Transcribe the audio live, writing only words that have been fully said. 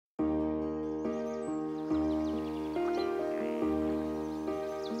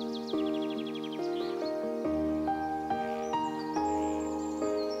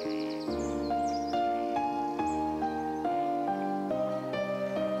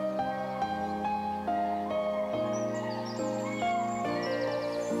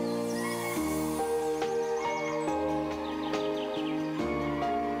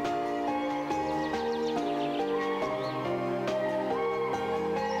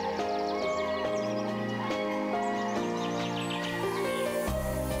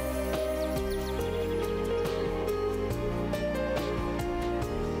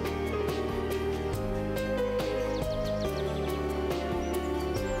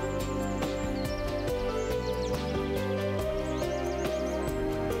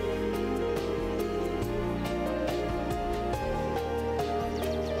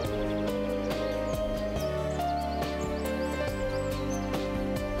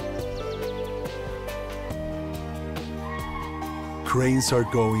cranes are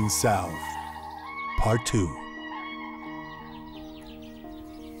going south. Part 2.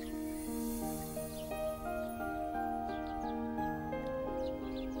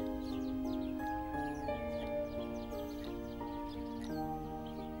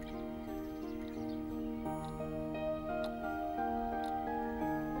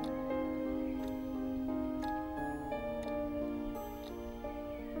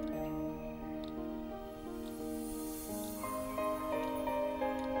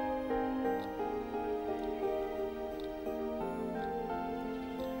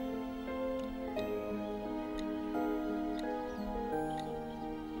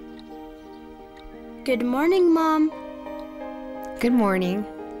 Good morning, Mom. Good morning.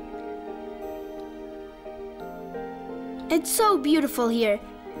 It's so beautiful here.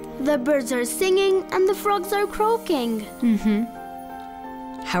 The birds are singing and the frogs are croaking.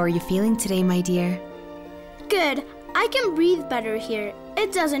 How are you feeling today, my dear? Good. I can breathe better here.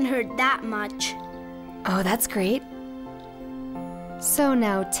 It doesn't hurt that much. Oh, that's great. So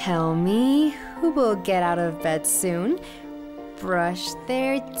now tell me, who will get out of bed soon, brush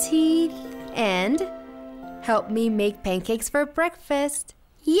their teeth, and help me make pancakes for breakfast?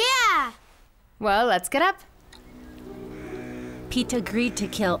 Yeah! Well, let's get up. Pete agreed to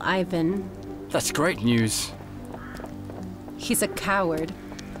kill Ivan. That's great news. He's a coward.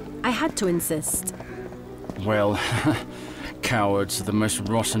 I had to insist. Well, cowards are the most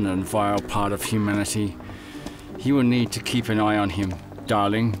rotten and vile part of humanity. You will need to keep an eye on him,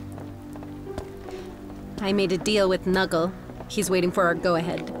 darling. I made a deal with Nuggle. He's waiting for our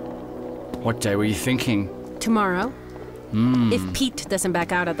go-ahead. What day were you thinking? Tomorrow. If Pete doesn't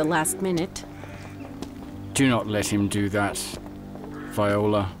back out at the last minute. Do not let him do that,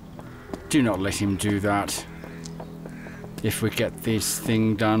 Viola. Do not let him do that. If we get this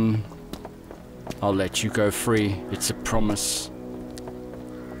thing done, I'll let you go free. It's a promise.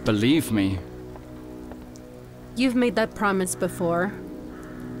 Believe me. You've made that promise before.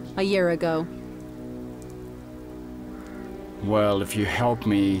 A year ago. Well, if you help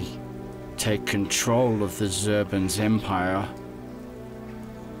me take control of the Zhurbin's empire,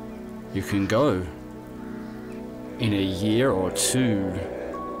 you can go. In a year or two.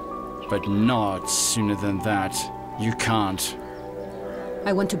 But not sooner than that. You can't.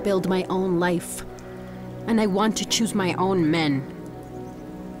 I want to build my own life. And I want to choose my own men.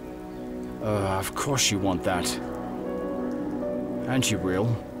 Of course you want that. And you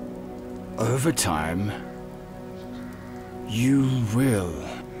will. Over time, you will.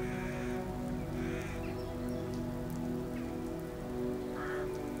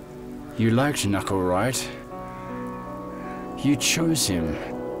 You liked Knuckle, right? You chose him.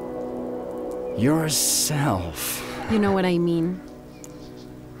 Yourself. You know what I mean.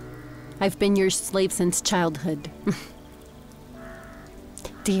 I've been your slave since childhood.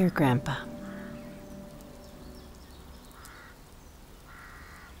 Dear Grandpa.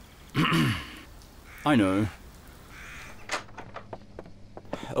 I know.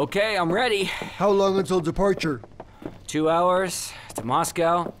 Okay, I'm ready. How long until departure? 2 hours to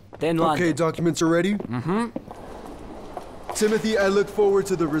Moscow, then London. Okay, documents are ready? Timothy, I look forward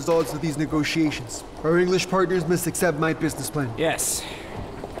to the results of these negotiations. Our English partners must accept my business plan. Yes.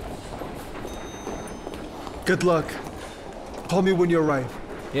 Good luck. Call me when you arrive.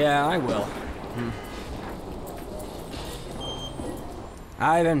 Yeah, I will.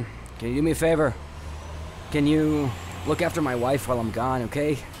 Ivan, can you do me a favor? Can you look after my wife while I'm gone,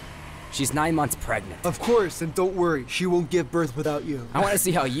 okay? She's 9 months pregnant. Of course, and don't worry, she won't give birth without you. I want to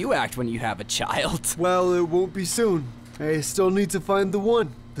see how you act when you have a child. Well, it won't be soon. I still need to find the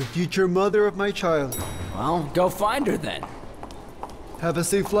one, the future mother of my child. Well, go find her then. Have a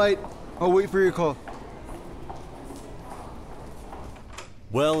safe flight. I'll wait for your call.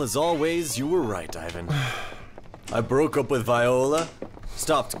 Well, as always, you were right, Ivan. I broke up with Viola,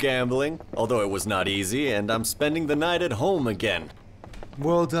 stopped gambling, although it was not easy, and I'm spending the night at home again.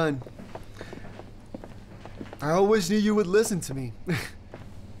 Well done. I always knew you would listen to me.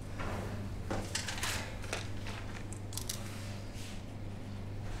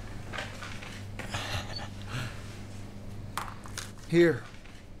 Here.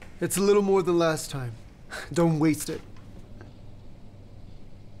 It's a little more than last time. Don't waste it.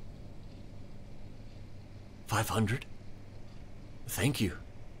 500? Thank you.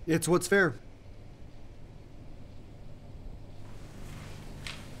 It's what's fair.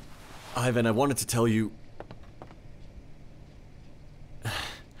 Ivan, I wanted to tell you...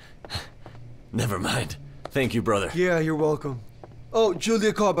 Never mind. Thank you, brother. Yeah, you're welcome. Oh,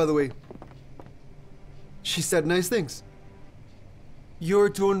 Julia called, by the way. She said nice things. You're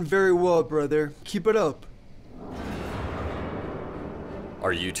doing very well, brother. Keep it up.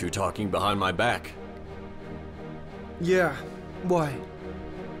 Are you two talking behind my back? Yeah, why?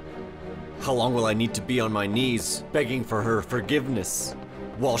 How long will I need to be on my knees, begging for her forgiveness,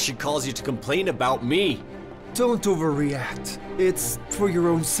 while she calls you to complain about me? Don't overreact. It's for your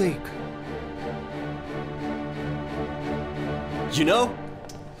own sake. You know,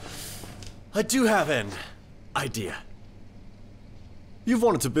 I do have an idea. You've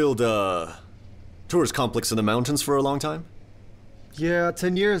wanted to build a tourist complex in the mountains for a long time? Yeah,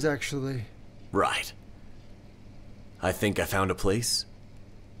 10 years actually. Right. I think I found a place.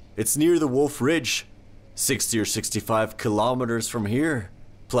 It's near the Wolf Ridge, 60 or 65 kilometers from here.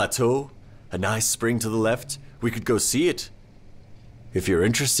 Plateau, a nice spring to the left. We could go see it, if you're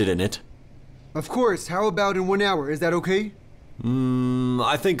interested in it. Of course, how about in 1 hour? Is that okay?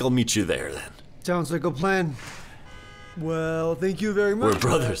 I think I'll meet you there then. Sounds like a plan. Well, thank you very much. We're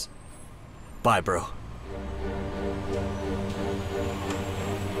brothers. Bye, bro.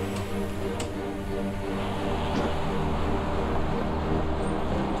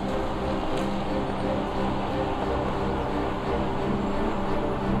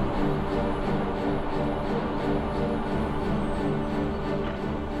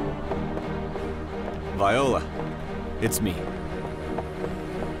 Viola, it's me.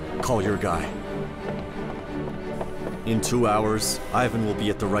 Call your guy. In 2 hours, Ivan will be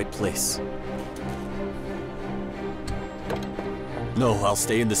at the right place. No, I'll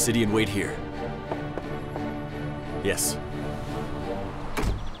stay in the city and wait here. Yes.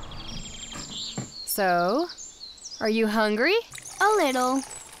 So, are you hungry? A little.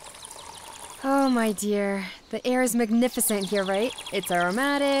 Oh, my dear. The air is magnificent here, right? It's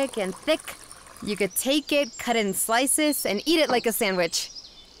aromatic and thick. You could take it, cut it in slices, and eat it like a sandwich.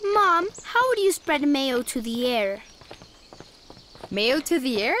 Mom, how would you spread mayo to the air? Mayo to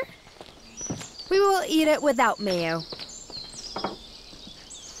the air? We will eat it without mayo.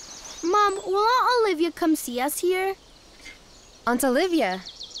 Mom, will Aunt Olivia come see us here? Aunt Olivia?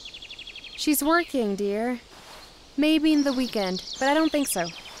 She's working, dear. Maybe in the weekend, but I don't think so.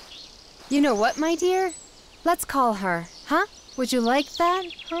 You know what, my dear? Let's call her, huh? Would you like that,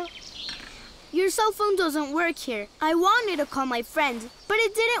 huh? Your cell phone doesn't work here. I wanted to call my friend, but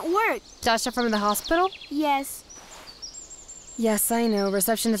it didn't work. Dasha from the hospital? Yes. Yes, I know.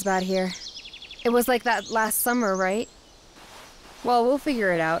 Reception is bad here. It was like that last summer, right? Well, we'll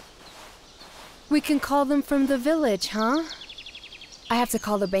figure it out. We can call them from the village, huh? I have to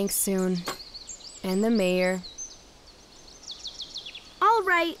call the bank soon. And the mayor. All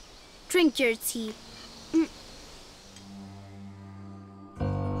right. Drink your tea.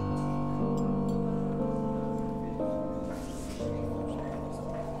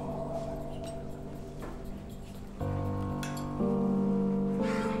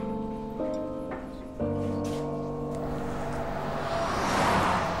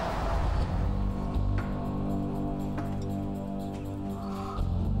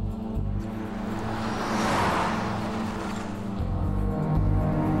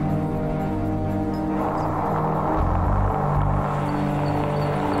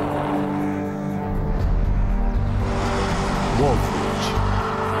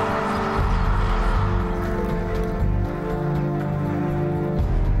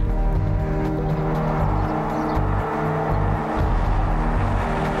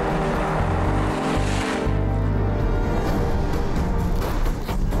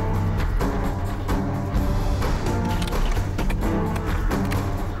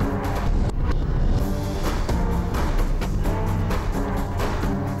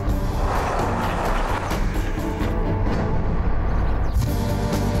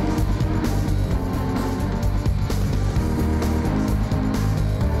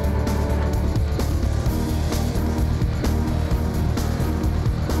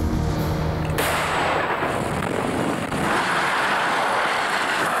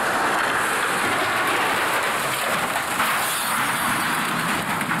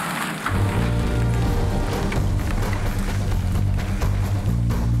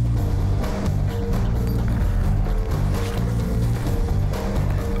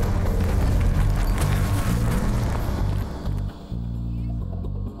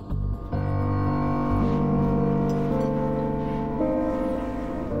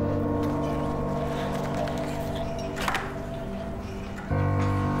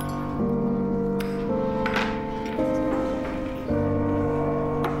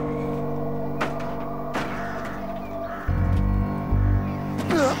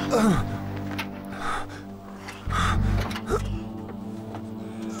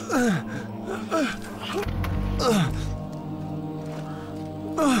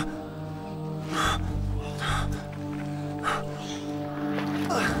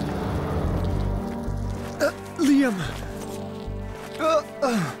 Liam!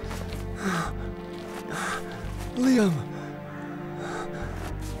 Liam!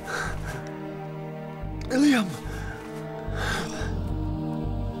 Liam!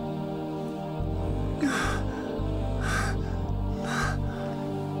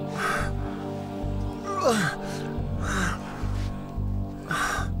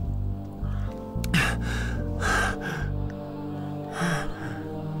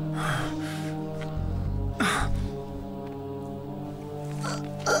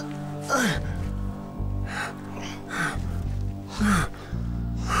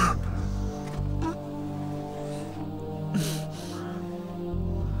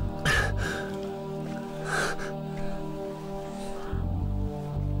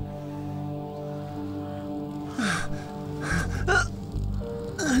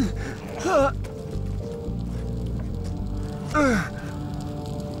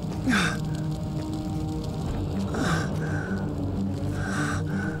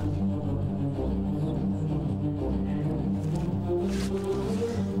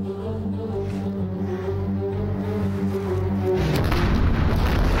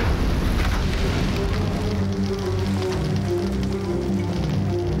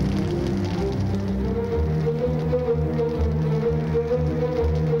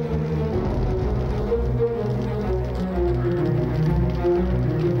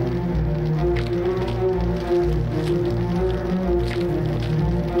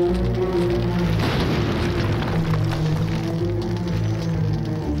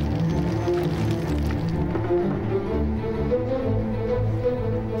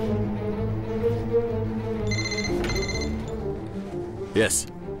 Yes.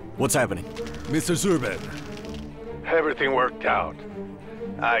 What's happening? Mr. Zhurbin, Everything worked out.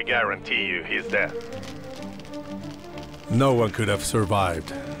 I guarantee you he's dead. no one could have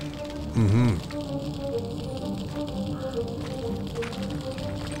survived.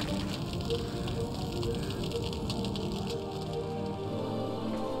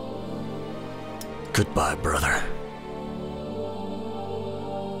 Goodbye, brother.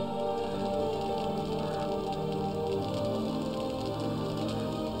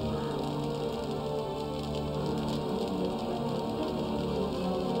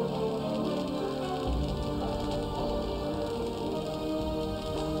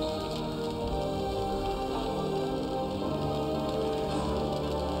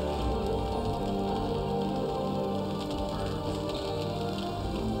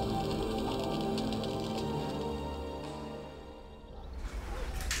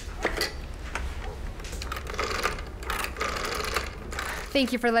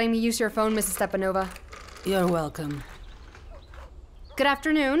 Thank you for letting me use your phone, Mrs. Stepanova. You're welcome. Good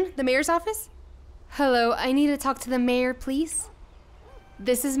afternoon. The mayor's office? Hello, I need to talk to the mayor, please.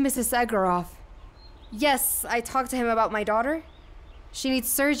 This is Mrs. Egorov. Yes, I talked to him about my daughter. She needs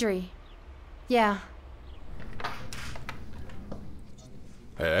surgery. Yeah.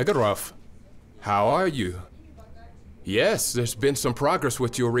 Egorov, how are you? Yes, there's been some progress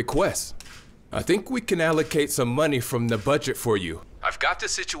with your request. I think we can allocate some money from the budget for you. I've got the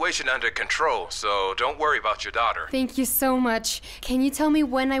situation under control, so don't worry about your daughter. Thank you so much. Can you tell me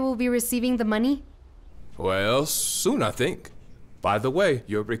when I will be receiving the money? Well, soon, I think. By the way,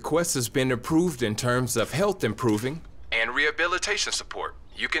 your request has been approved in terms of health improving and rehabilitation support.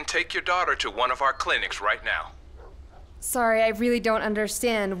 You can take your daughter to one of our clinics right now. Sorry, I really don't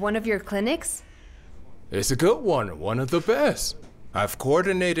understand. One of your clinics? It's a good one of the best. I've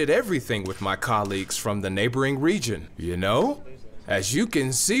coordinated everything with my colleagues from the neighboring region, you know? As you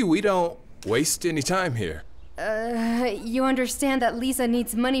can see, we don't waste any time here. You understand that Lisa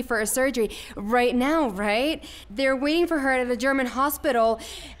needs money for a surgery right now, right? They're waiting for her at a German hospital,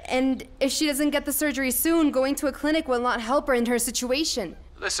 and if she doesn't get the surgery soon, going to a clinic will not help her in her situation.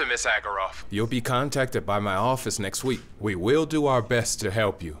 Listen, Miss Egorov, you'll be contacted by my office next week. We will do our best to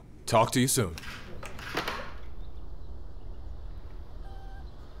help you. Talk to you soon.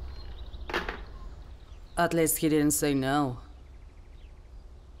 At least he didn't say no.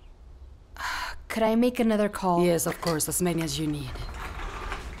 Could I make another call? Yes, of course, as many as you need.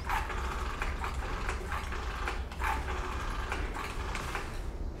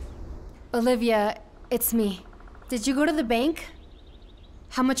 Olivia, it's me. Did you go to the bank?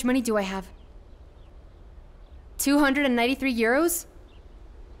 How much money do I have? 293 euros?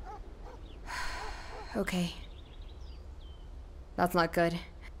 Okay. That's not good.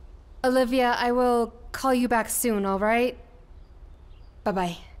 Olivia, I will call you back soon, all right?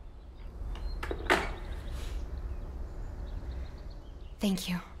 Bye-bye. Thank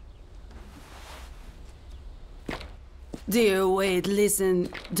you. Dear, wait, listen,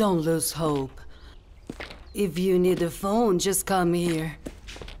 don't lose hope. If you need a phone, just come here.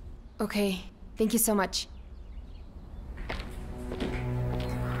 Okay, thank you so much.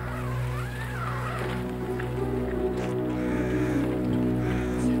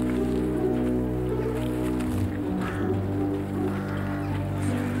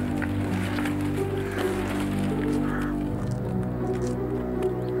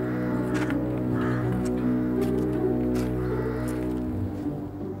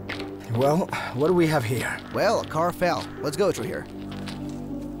 Well, what do we have here? Well, a car fell. Let's go through here.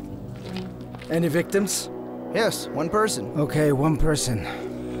 Any victims? Yes, one person. Okay, one person.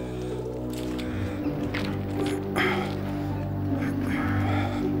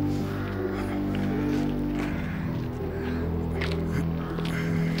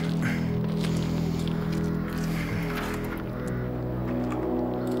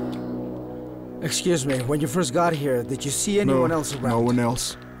 Excuse me, when you first got here, did you see anyone else around? No one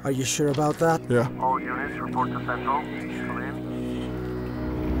else. Are you sure about that? Yeah. All units report to Central. Clear.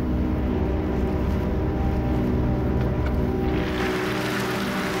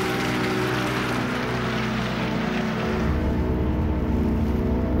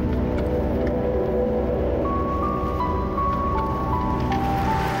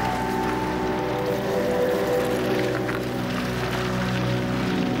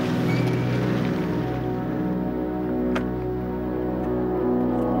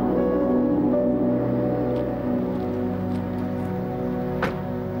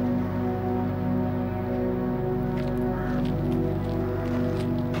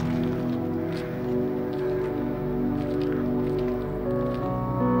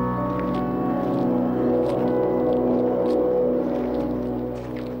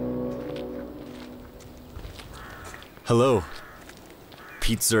 Hello.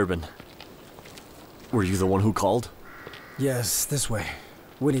 Pete Zhurbin. Were you the one who called? Yes, this way.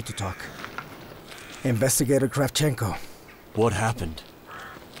 We need to talk. Investigator Kravchenko. What happened?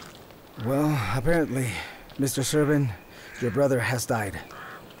 Well, apparently, Mr. Zhurbin, your brother has died.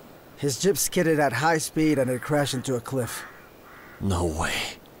 His jeep skidded at high speed and it crashed into a cliff. No way.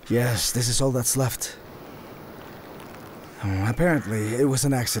 Yes, this is all that's left. Apparently, it was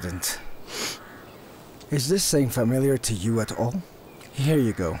an accident. Is this saying familiar to you at all? Here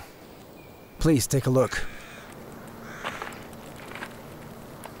you go. Please take a look.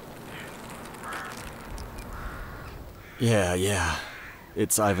 Yeah.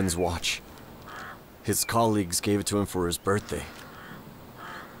 It's Ivan's watch. His colleagues gave it to him for his birthday.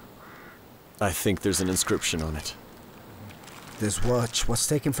 I think there's an inscription on it. This watch was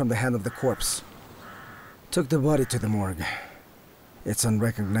taken from the hand of the corpse. Took the body to the morgue. It's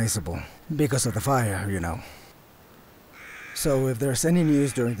unrecognizable because of the fire, you know. So if there's any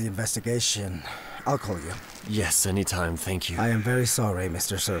news during the investigation, I'll call you. Yes, anytime, thank you. I am very sorry,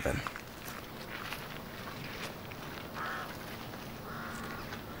 Mr. Zhurbin.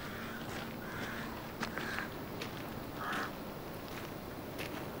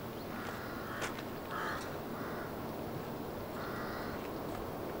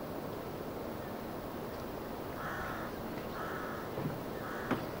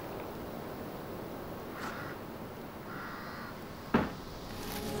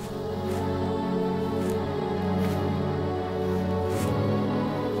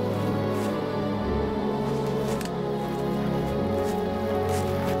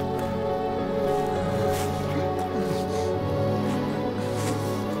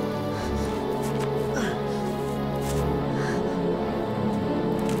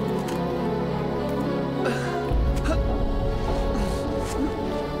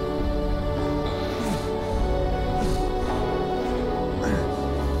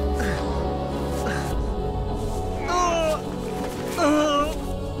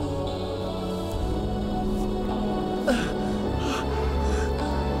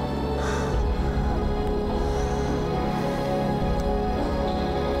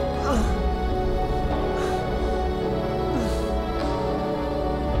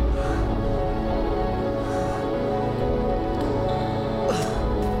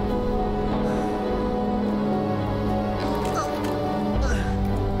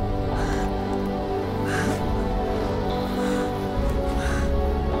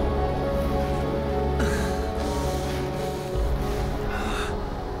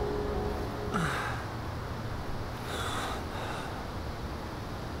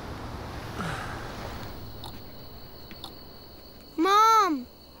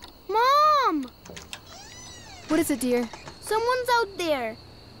 What is it, dear? Someone's out there.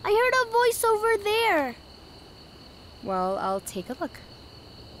 I heard a voice over there. Well, I'll take a look.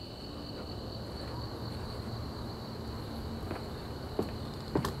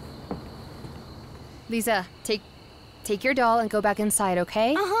 Lisa, take your doll and go back inside,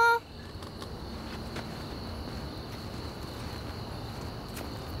 okay? Uh-huh.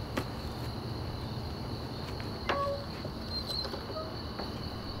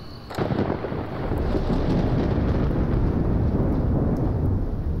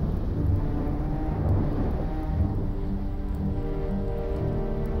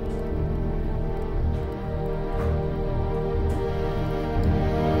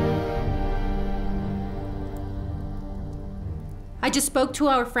 I just spoke to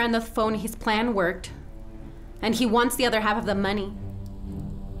our friend on the phone. His plan worked. And he wants the other half of the money.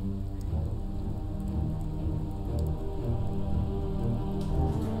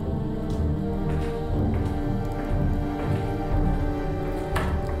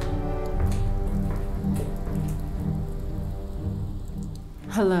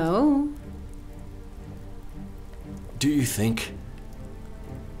 Hello? Do you think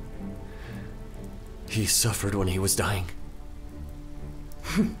he suffered when he was dying?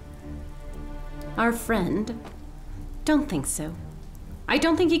 Our friend? Don't think so. I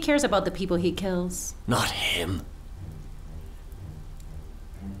don't think he cares about the people he kills. Not him.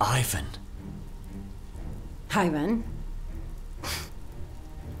 Ivan. Ivan.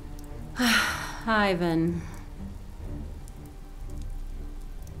 Ivan.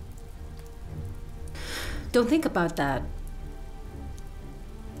 Don't think about that.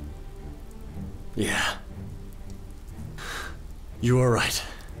 Yeah. You are right.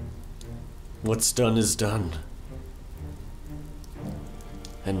 What's done is done.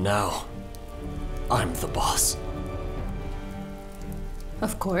 And now, I'm the boss.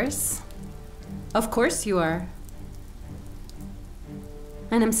 Of course. Of course you are.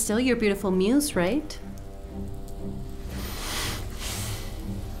 And I'm still your beautiful muse, right?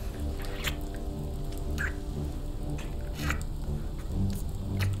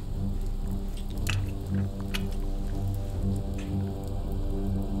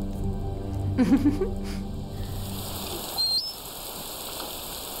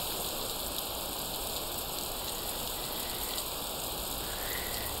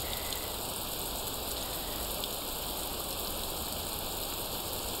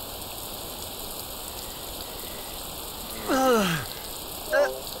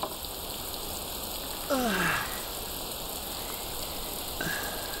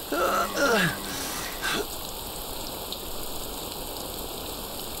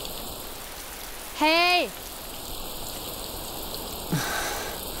 Hey!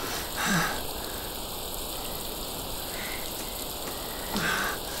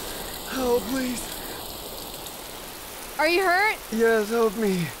 Help, please. Are you hurt? Yes, help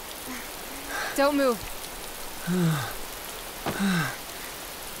me. Don't move.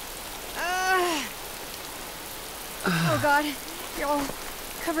 Oh God, you're all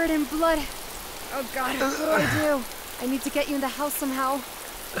covered in blood. Oh God, what do I do? I need to get you in the house somehow.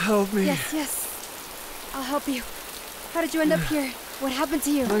 Help me. Yes. I'll help you. How did you end up here? What happened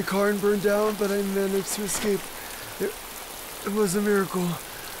to you? My car burned down, but I managed to escape. It was a miracle.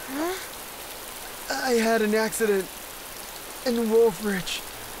 Huh? I had an accident in Wolf Ridge.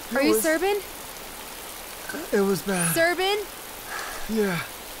 Are you Zhurbin? It was bad. Zhurbin? Yeah.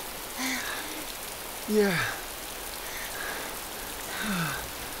 Yeah.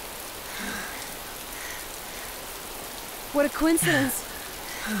 What a coincidence.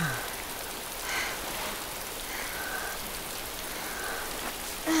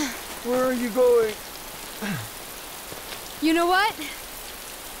 Where are you going? You know what?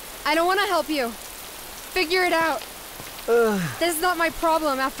 I don't want to help you. Figure it out. This is not my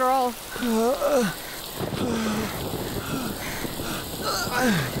problem after all.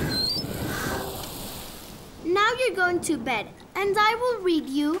 Now you're going to bed, and I will read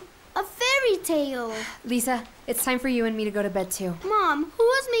you a fairy tale. Lisa, it's time for you and me to go to bed too. Mom, who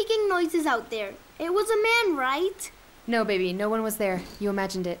was making noises out there? It was a man, right? No, baby, no one was there. You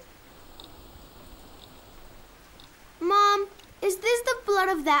imagined it. Mom, is this the blood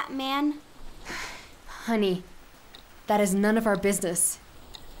of that man? Honey, that is none of our business.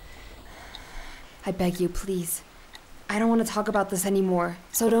 I beg you, please. I don't want to talk about this anymore,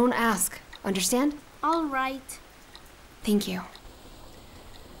 so don't ask. Understand? All right. Thank you.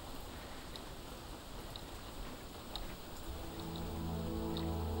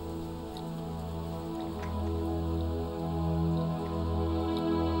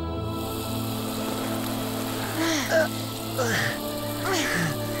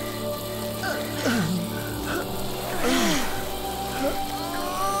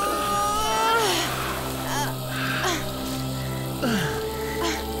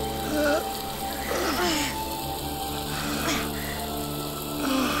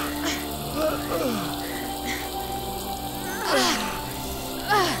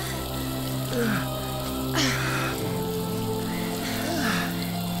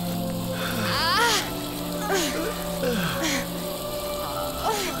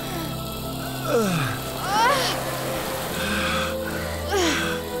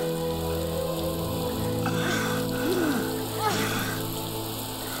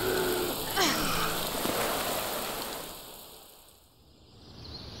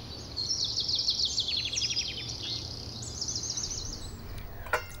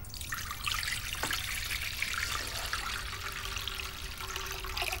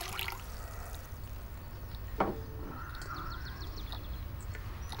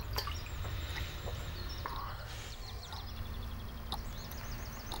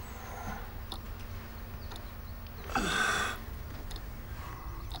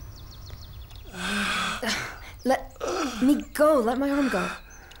 Let me go. Let my arm go.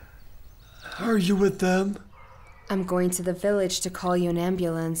 Are you with them? I'm going to the village to call you an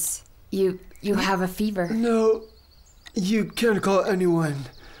ambulance. You have a fever. No, you can't call anyone.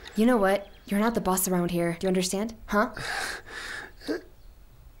 You know what? You're not the boss around here. Do you understand? Huh?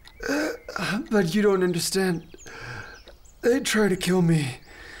 But you don't understand. They try to kill me.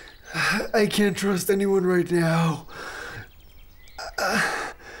 I can't trust anyone right now.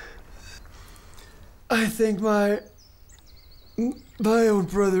 I think my own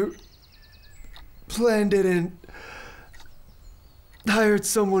brother planned it and hired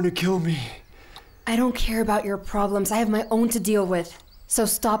someone to kill me. I don't care about your problems. I have my own to deal with. So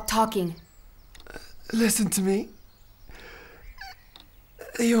stop talking. Listen to me.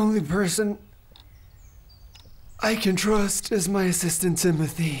 The only person I can trust is my assistant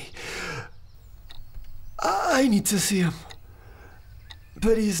Timothy. I need to see him.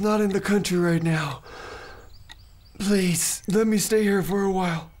 But he's not in the country right now. Please, let me stay here for a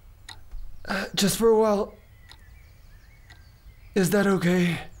while. Just for a while. Is that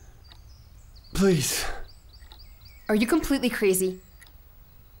okay? Please. Are you completely crazy?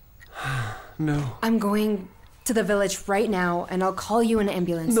 No. I'm going to the village right now, and I'll call you an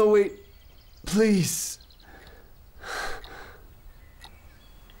ambulance. No, wait. Please.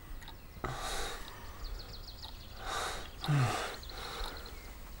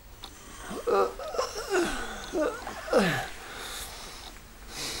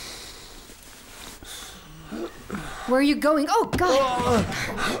 Where are you going? Oh, God!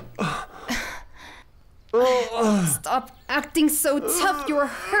 Stop acting so tough. You were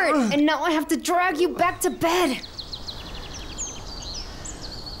hurt, and now I have to drag you back to bed.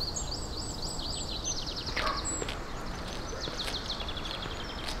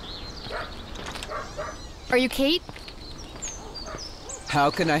 Are you Kate? How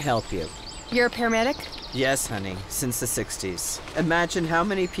can I help you? You're a paramedic? Yes, honey, since the 60s. Imagine how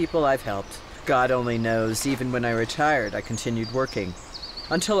many people I've helped. God only knows, even when I retired, I continued working.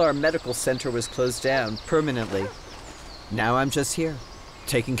 Until our medical center was closed down permanently. Now I'm just here,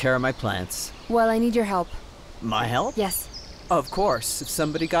 taking care of my plants. Well, I need your help. My help? Yes. Of course. If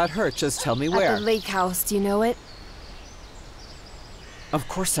somebody got hurt, just tell me where. At the lake house. Do you know it? Of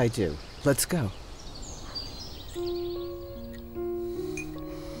course I do. Let's go.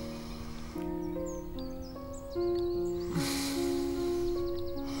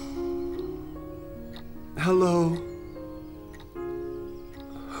 Hello.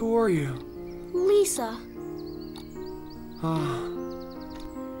 Who are you? Lisa. Ah.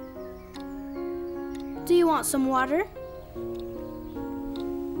 Do you want some water?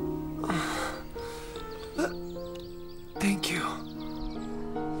 Thank you.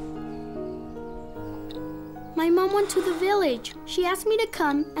 My mom went to the village. She asked me to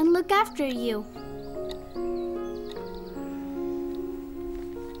come and look after you.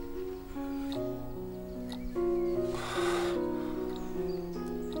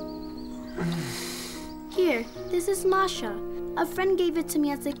 Here, this is Masha. A friend gave it to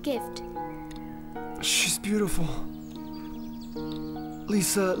me as a gift. She's beautiful.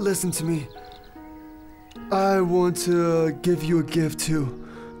 Lisa, listen to me. I want to give you a gift too.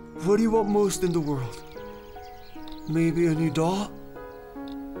 What do you want most in the world? Maybe a new doll?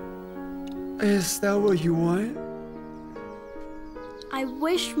 Is that what you want? I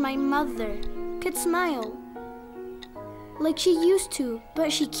wish my mother could smile like she used to,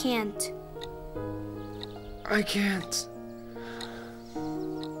 but she can't. I can't.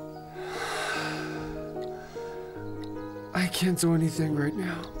 I can't do anything right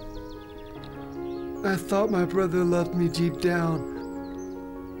now. I thought my brother loved me deep down.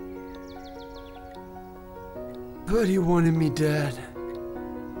 But he wanted me dead.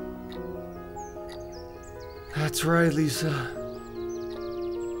 That's right, Lisa.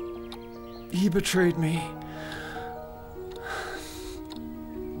 He betrayed me.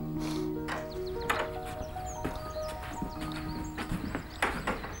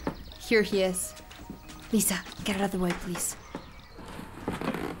 Here he is. Lisa, get out of the way, please.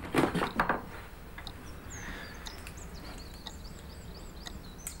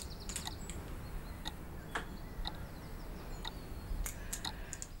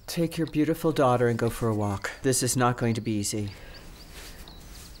 Take your beautiful daughter and go for a walk. This is not going to be easy.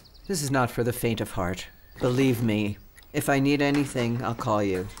 This is not for the faint of heart. Believe me, if I need anything, I'll call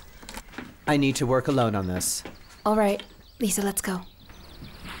you. I need to work alone on this. All right, Lisa, let's go.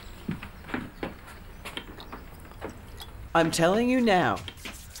 I'm telling you now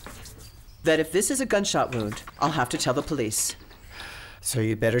that if this is a gunshot wound, I'll have to tell the police. So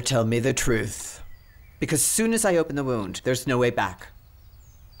you better tell me the truth. Because as soon as I open the wound, there's no way back.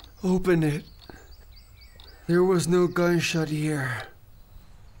 Open it. There was no gunshot here.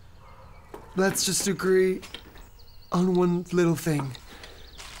 Let's just agree on one little thing.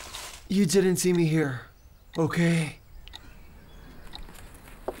 You didn't see me here, okay?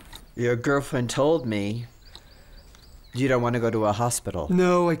 Your girlfriend told me you don't want to go to a hospital.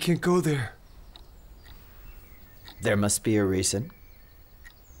 No, I can't go there. There must be a reason.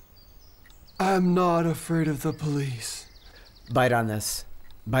 I'm not afraid of the police. Bite on this.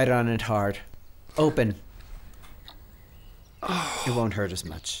 Bite on it hard. Open. It won't hurt as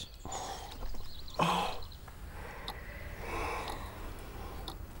much.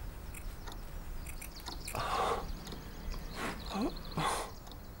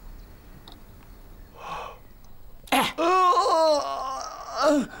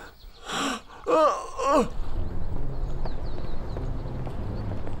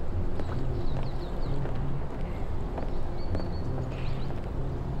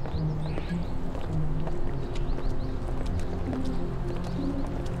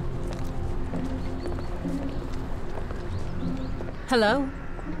 Hello.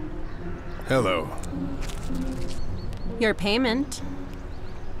 Hello. Your payment.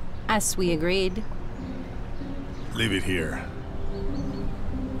 As we agreed. Leave it here.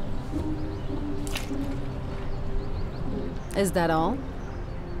 Is that all?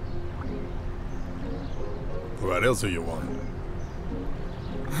 What else do you want?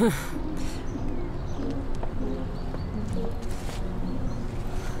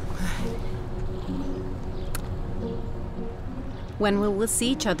 When will we see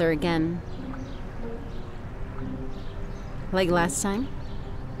each other again? Like last time?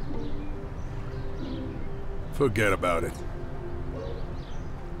 Forget about it.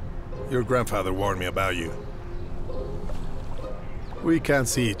 Your grandfather warned me about you. We can't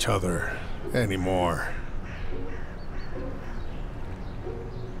see each other anymore.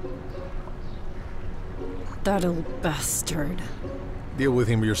 That old bastard. Deal with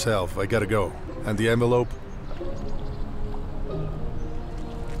him yourself. I gotta go. And the envelope?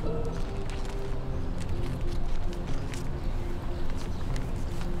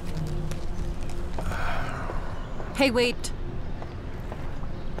 Hey, wait.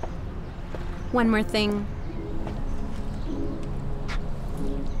 One more thing.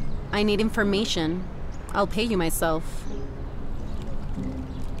 I need information. I'll pay you myself.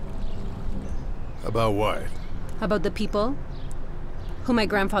 About what? About the people who my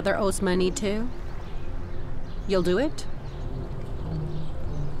grandfather owes money to. You'll do it?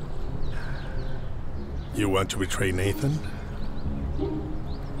 You want to betray Nathan?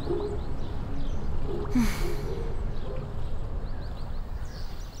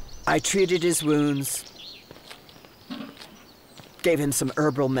 I treated his wounds. Gave him some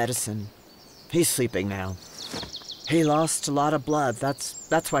herbal medicine. He's sleeping now. He lost a lot of blood.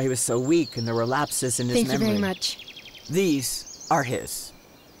 That's why he was so weak, and there were lapses in his memory. Thank you very much. These are his.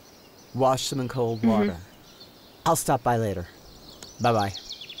 Wash them in cold water. I'll stop by later. Bye-bye.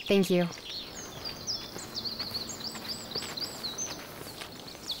 Thank you.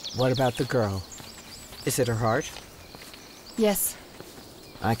 What about the girl? Is it her heart? Yes.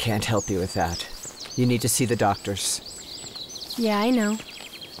 I can't help you with that. You need to see the doctors. Yeah, I know.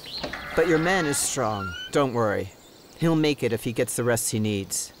 But your man is strong. Don't worry. He'll make it if he gets the rest he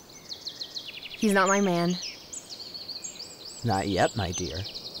needs. He's not my man. Not yet, my dear.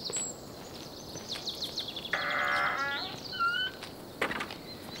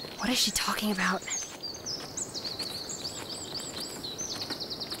 What is she talking about?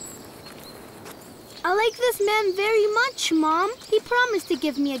 I like this man very much, Mom. He promised to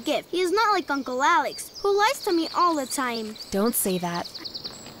give me a gift. He is not like Uncle Alex, who lies to me all the time. Don't say that.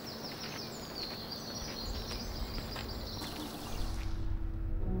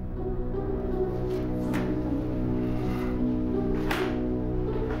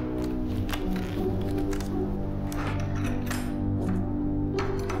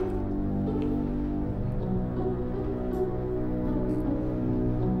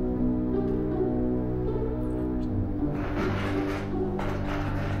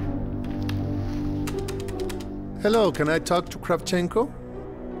 Hello, can I talk to Kravchenko?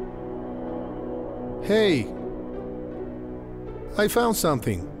 Hey, I found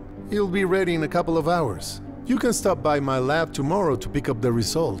something. It'll be ready in a couple of hours. You can stop by my lab tomorrow to pick up the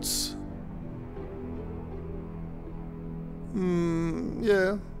results.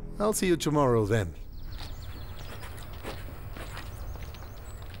 Yeah, I'll see you tomorrow then.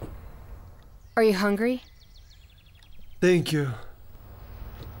 Are you hungry? Thank you.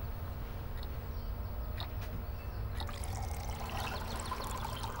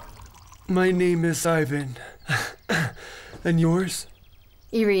 My name is Ivan. And yours?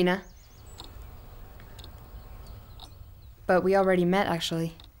 Irina. But we already met,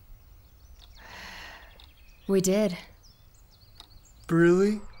 actually. We did.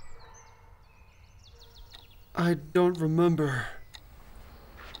 Really? I don't remember.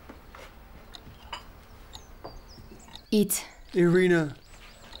 Eat. Irina,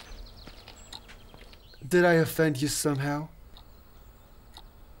 did I offend you somehow?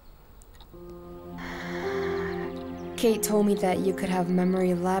 Kate told me that you could have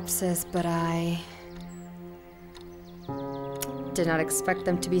memory lapses, but I did not expect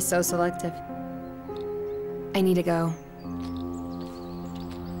them to be so selective. I need to go.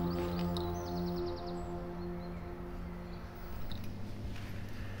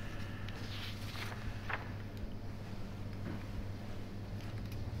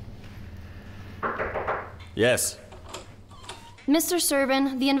 Yes. Mr.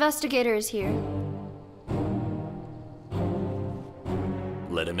 Zhurbin, the investigator is here.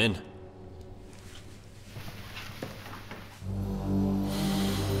 Let him in.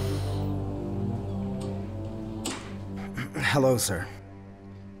 Hello, sir.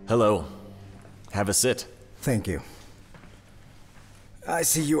 Hello. Have a sit. Thank you. I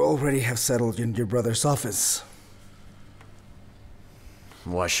see you already have settled in your brother's office.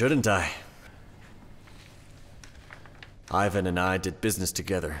 Why shouldn't I? Ivan and I did business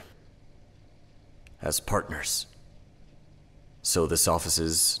together. As partners. So this office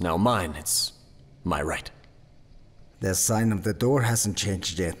is now mine. It's my right. The sign of the door hasn't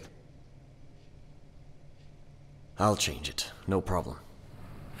changed yet. I'll change it. No problem.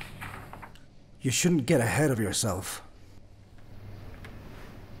 You shouldn't get ahead of yourself.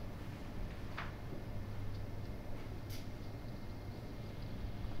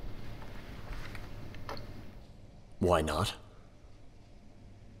 Why not?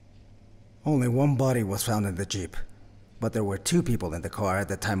 Only one body was found in the Jeep, but there were 2 people in the car at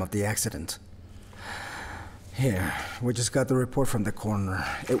the time of the accident. Here, we just got the report from the coroner.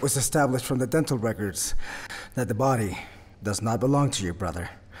 It was established from the dental records that the body does not belong to your brother,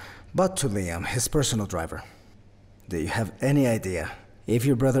 but to Liam, his personal driver. Do you have any idea if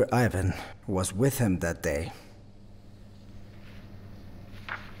your brother Ivan was with him that day?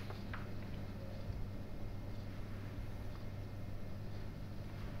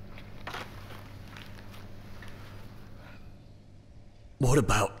 What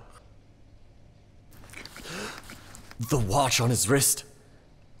about the watch on his wrist?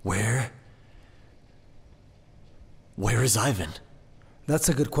 Where is Ivan? That's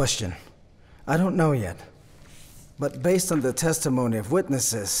a good question. I don't know yet. But based on the testimony of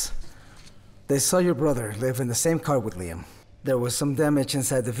witnesses, they saw your brother live in the same car with Liam. There was some damage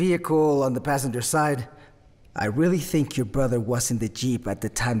inside the vehicle on the passenger side. I really think your brother was in the Jeep at the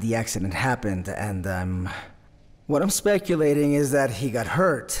time the accident happened, and what I'm speculating is that he got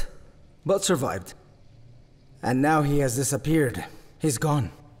hurt, but survived. And now he has disappeared. He's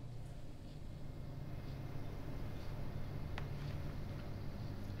gone.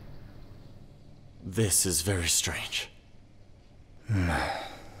 This is very strange.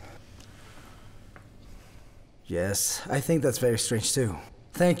 Yes, I think that's very strange too.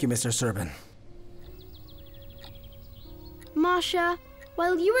 Thank you, Mr. Zhurbin. Masha,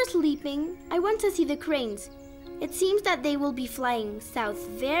 while you were sleeping, I went to see the cranes. It seems that they will be flying south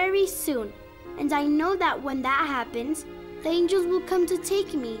very soon. And I know that when that happens, the angels will come to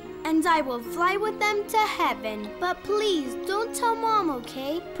take me. And I will fly with them to heaven. But please, don't tell Mom,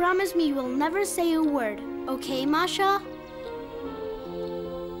 okay? Promise me you will never say a word. Okay, Masha?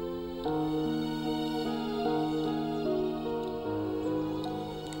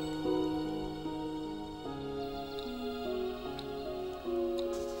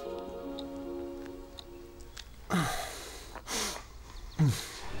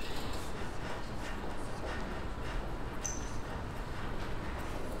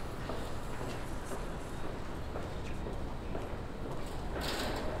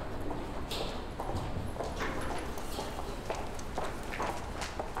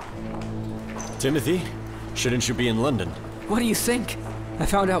 Timothy, shouldn't you be in London? What do you think? I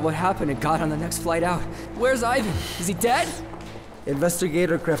found out what happened and got on the next flight out. Where's Ivan? Is he dead?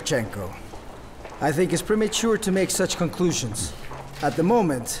 Investigator Kravchenko. I think it's premature to make such conclusions. At the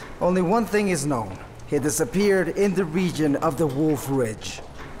moment, only one thing is known. He disappeared in the region of the Wolf Ridge.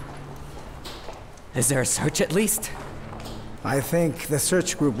 Is there a search at least? I think the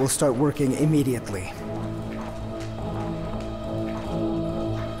search group will start working immediately.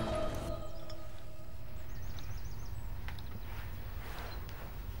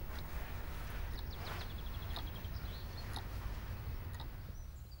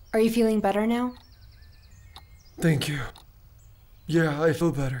 Are you feeling better now? Thank you. Yeah, I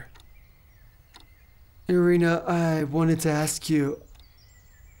feel better. Irina, I wanted to ask you.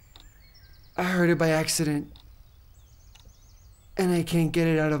 I heard it by accident, and I can't get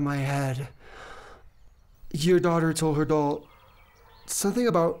it out of my head. Your daughter told her doll something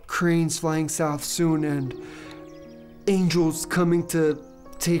about cranes flying south soon and angels coming to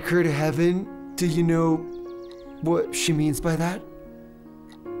take her to heaven. Do you know what she means by that?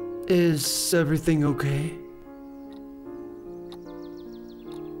 Is everything okay?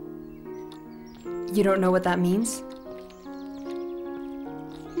 You don't know what that means?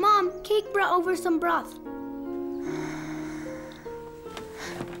 Mom, Cake brought over some broth.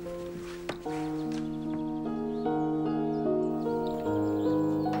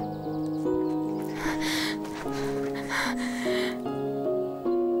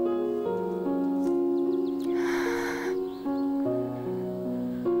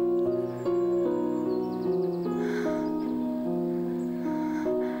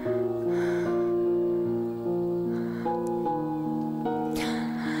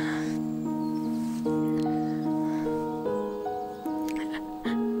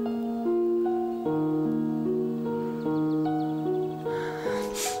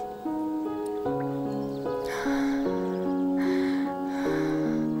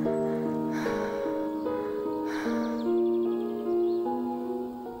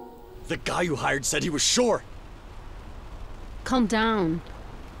 The guy you hired said he was sure. Calm down.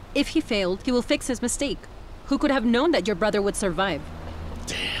 If he failed, he will fix his mistake. Who could have known that your brother would survive?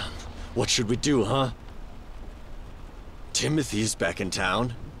 Damn. What should we do, huh? Timothy's back in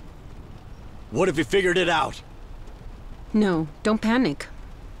town. What if he figured it out? No, don't panic.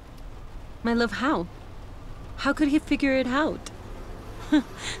 My love, how? How could he figure it out?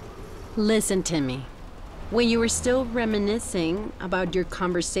 Listen to me. When you were still reminiscing about your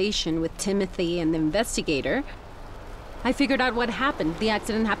conversation with Timothy and the investigator, I figured out what happened. The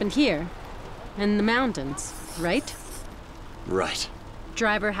accident happened here, in the mountains, right? Right.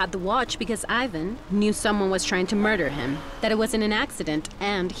 Driver had the watch because Ivan knew someone was trying to murder him, that it wasn't an accident,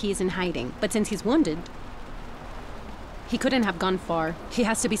 and he's in hiding. But since he's wounded, he couldn't have gone far. He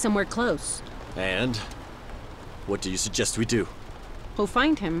has to be somewhere close. And? What do you suggest we do? We'll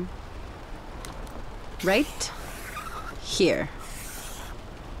find him. Right here.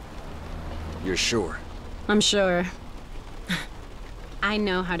 You're sure? I'm sure. I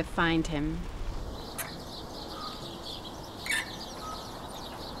know how to find him.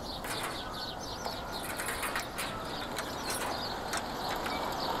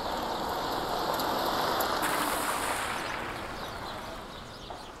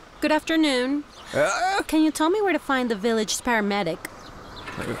 Good afternoon. Can you tell me where to find the village paramedic?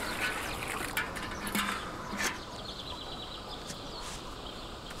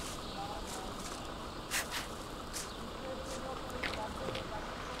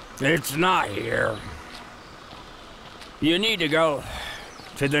 It's not here. You need to go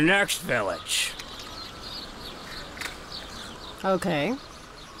to the next village. Okay.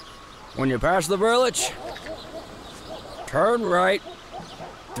 When you pass the village, turn right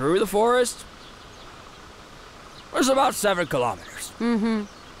through the forest. It's about 7 kilometers. Mm-hmm.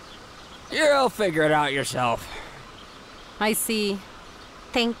 You'll figure it out yourself. I see.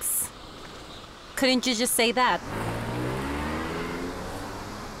 Thanks. Couldn't you just say that?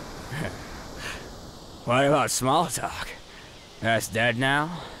 What about small talk? That's dead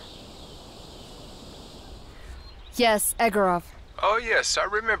now? Yes, Egorov. Oh yes, I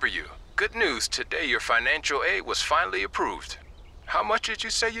remember you. Good news, today your financial aid was finally approved. How much did you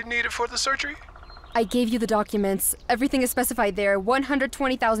say you needed for the surgery? I gave you the documents. Everything is specified there.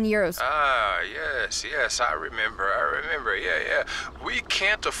 120,000 euros. Ah, yes, I remember, yeah. We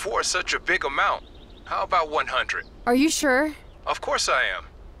can't afford such a big amount. How about 100? Are you sure? Of course I am.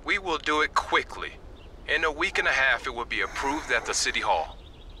 We will do it quickly. In a week and a half, it will be approved at the City Hall.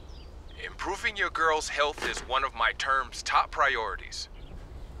 Improving your girl's health is one of my term's top priorities.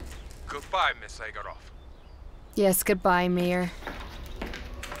 Goodbye, Miss Egorov. Yes, goodbye, Mayor.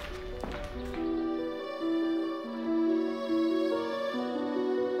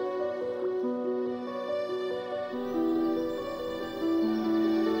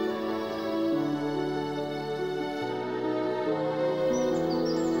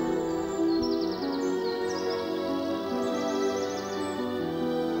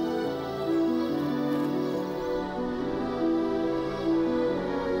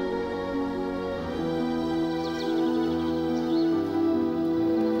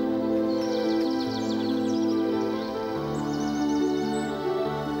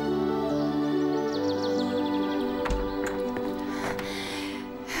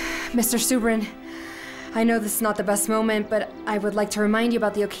 Mr. Zhurbin, I know this is not the best moment, but I would like to remind you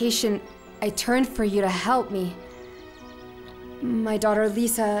about the occasion. I turned for you to help me. My daughter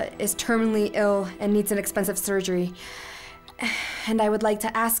Lisa is terminally ill and needs an expensive surgery. And I would like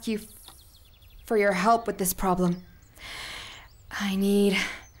to ask you for your help with this problem. I need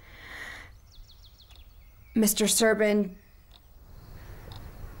Mr. Zhurbin.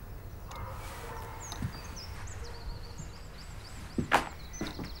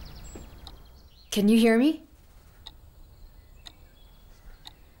 Can you hear me?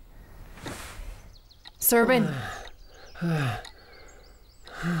 Zhurbin.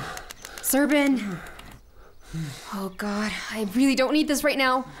 Zhurbin. Oh God, I really don't need this right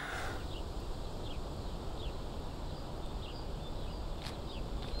now.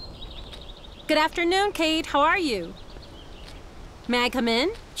 Good afternoon, Kate. How are you? May I come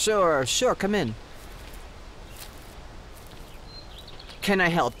in? Sure, come in. Can I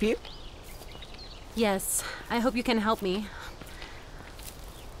help you? Yes, I hope you can help me.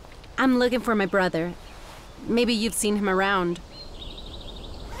 I'm looking for my brother. Maybe you've seen him around.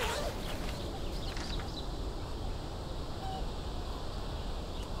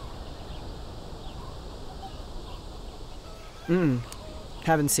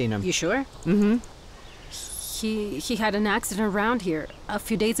 Haven't seen him. You sure? Mm-hmm. He had an accident around here a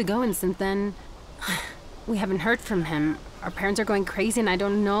few days ago, and since then, we haven't heard from him. Our parents are going crazy, and I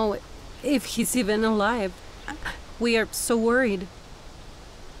don't know if he's even alive. We are so worried.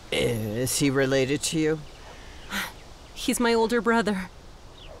 Is he related to you? He's my older brother.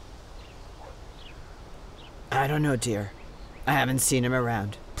 I don't know, dear. I haven't seen him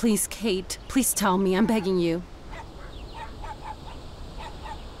around. Please, Kate, please tell me. I'm begging you.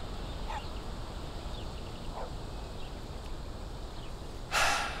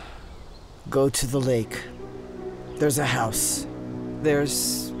 Go to the lake. There's a house.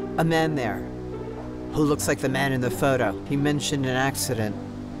 There's a man there who looks like the man in the photo. He mentioned an accident.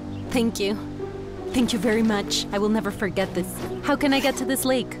 Thank you. Thank you very much. I will never forget this. How can I get to this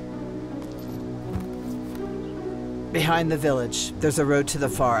lake? Behind the village, there's a road to the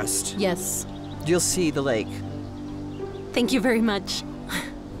forest. Yes. You'll see the lake. Thank you very much.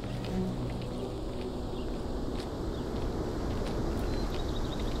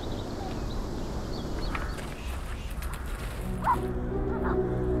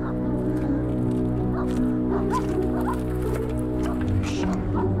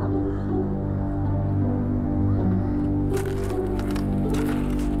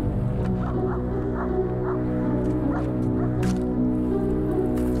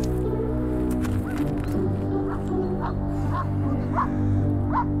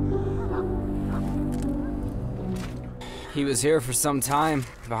 He was here for some time,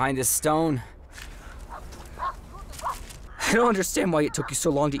 behind this stone. I don't understand why it took you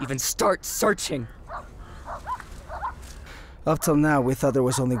so long to even start searching. Up till now, we thought there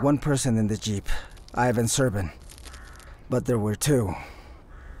was only one person in the Jeep, Ivan Zhurbin. But there were two.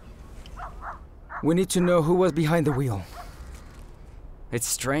 We need to know who was behind the wheel. It's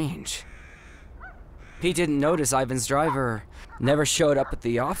strange. He didn't notice Ivan's driver never showed up at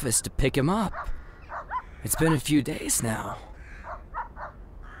the office to pick him up. It's been a few days now.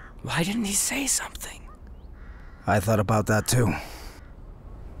 Why didn't he say something? I thought about that too.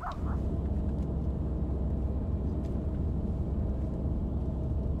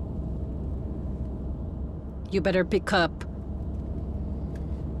 You better pick up.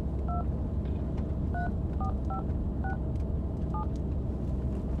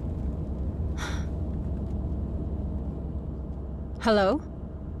 Hello?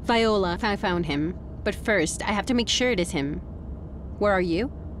 Viola, I found him. But first, I have to make sure it is him. Where are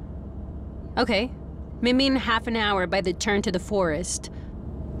you? Okay. Meet me in half an hour by the turn to the forest.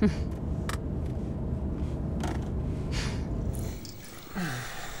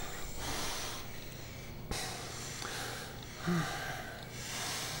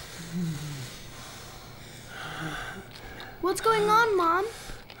 What's going on, Mom?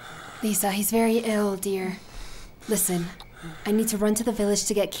 Lisa, he's very ill, dear. Listen, I need to run to the village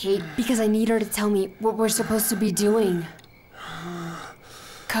to get Kate because I need her to tell me what we're supposed to be doing.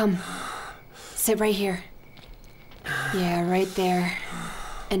 Come. Sit right here. Yeah, right there.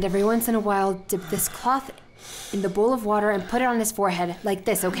 And every once in a while, dip this cloth in the bowl of water and put it on his forehead, like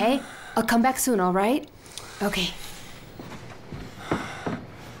this, okay? I'll come back soon, all right? Okay.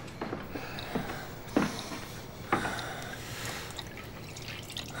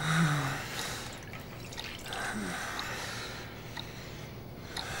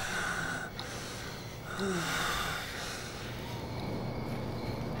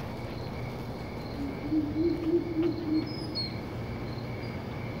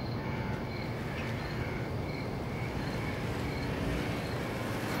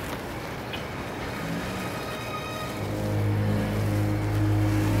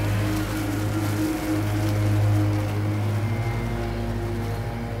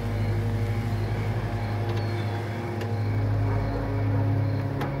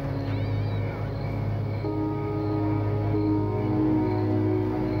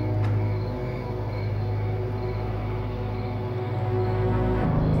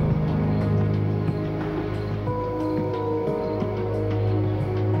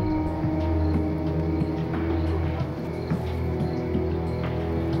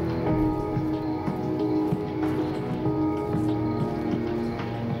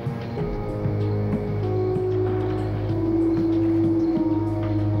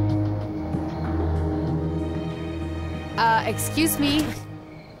 Excuse me.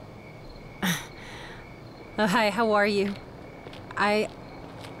 Oh, hi, how are you? I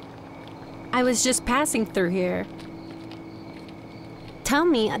was just passing through here. Tell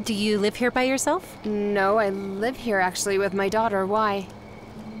me, do you live here by yourself? No, I live here actually with my daughter. Why?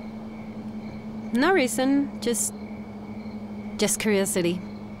 No reason, just curiosity.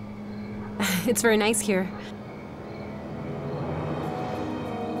 It's very nice here.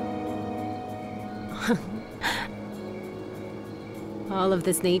 All of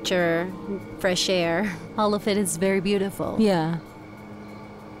this nature, fresh air, all of it is very beautiful. Yeah.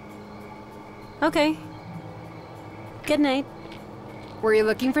 Okay. Good night. Were you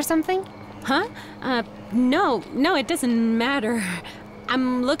looking for something? Huh? No, it doesn't matter.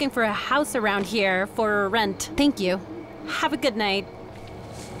 I'm looking for a house around here for rent. Thank you. Have a good night.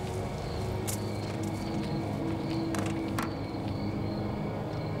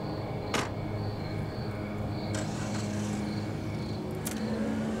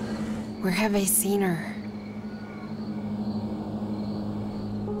 Where have I seen her?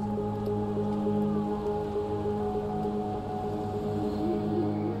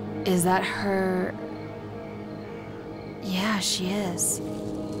 Is that her? Yeah, she is.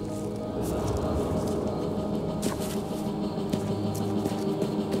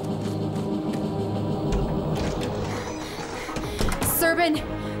 Zhurbin!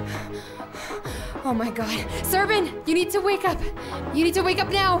 Oh my god. Zhurbin! You need to wake up! You need to wake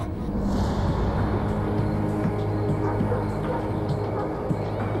up now!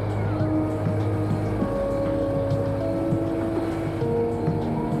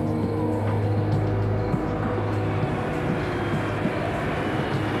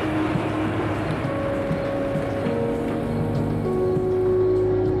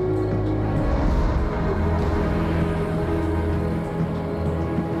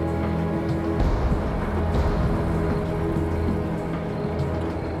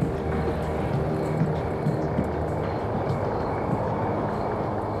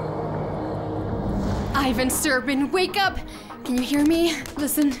 Ivan Zhurbin, wake up! Can you hear me?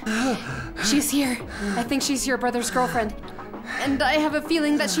 Listen, she's here. I think she's your brother's girlfriend. And I have a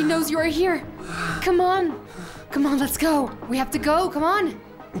feeling that she knows you are here. Come on. Come on, let's go. We have to go, come on.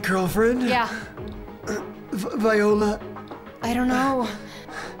 Girlfriend? Yeah. Viola? I don't know.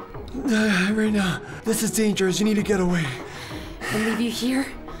 Irina, this is dangerous. You need to get away. And leave you here?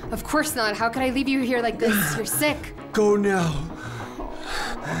 Of course not. How could I leave you here like this? You're sick. Go now.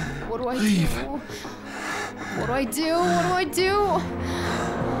 What do I Leave. do? What do I do? What do I do?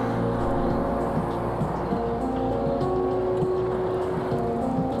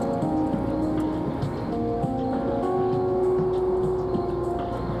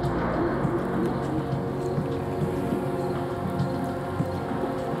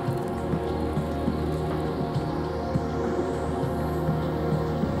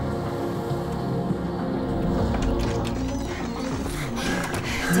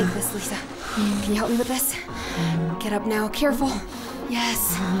 Take this, Lisa. Can you help me with this? Get up now. Careful.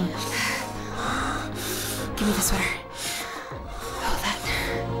 Yes. Give me the sweater. Oh, that.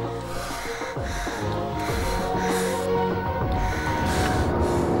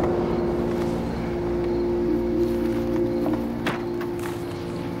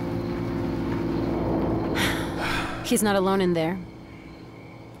 He's not alone in there.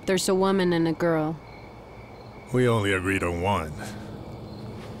 There's a woman and a girl. We only agreed on one.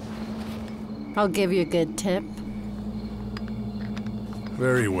 I'll give you a good tip.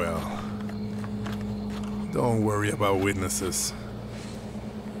 Very well. Don't worry about witnesses.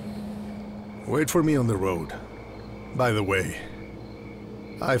 Wait for me on the road. By the way,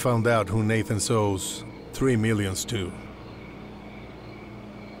 I found out who Nathan owes $3 million to.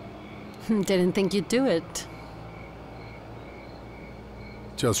 Didn't think you'd do it.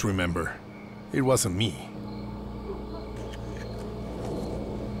 Just remember, it wasn't me.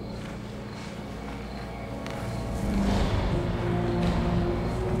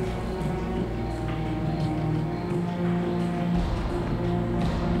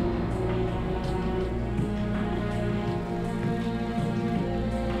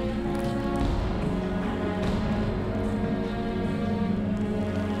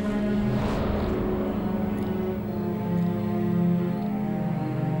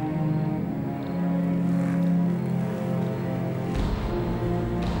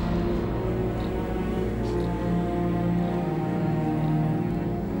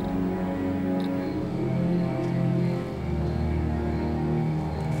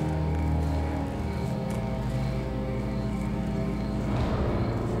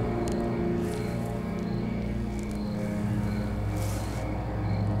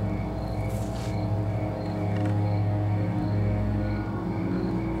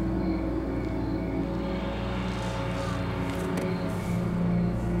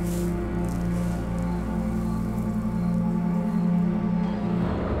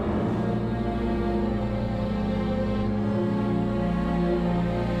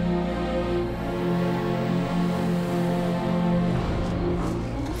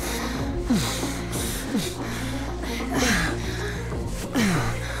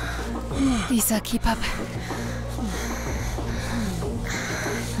 Lisa, keep up.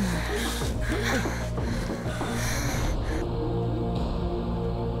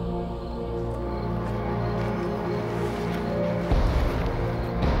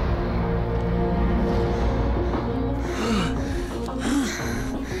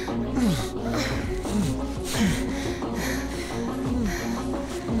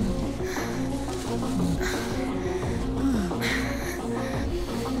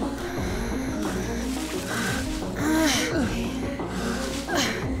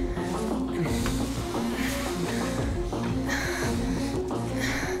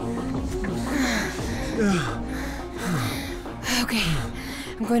 Okay,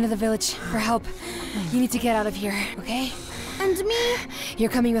 I'm going to the village for help. You need to get out of here, okay? And me? You're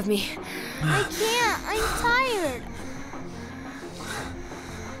coming with me. I can't. I'm tired.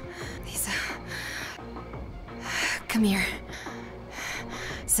 Lisa. Come here.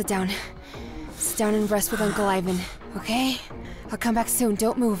 Sit down. Sit down and rest with Uncle Ivan, okay? I'll come back soon.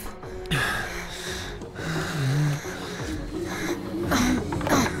 Don't move.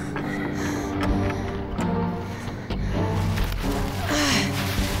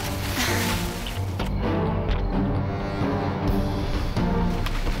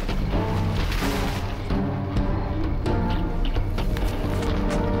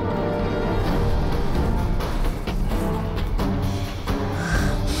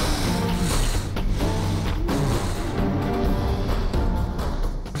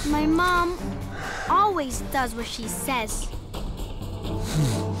 My mom always does what she says.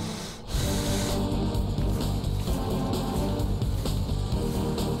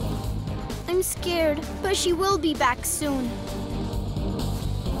 I'm scared, but she will be back soon.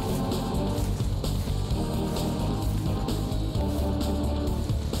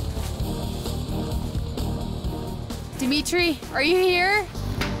 Dimitri, are you here?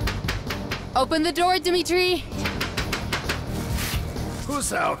 Open the door, Dimitri.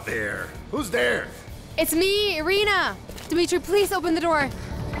 Who's out there? Who's there? It's me, Irina. Dimitri, please open the door.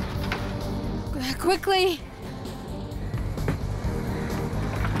 Quickly.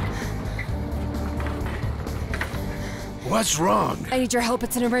 What's wrong? I need your help.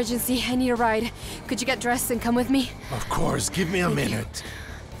 It's an emergency. I need a ride. Could you get dressed and come with me? Of course. Give me a minute.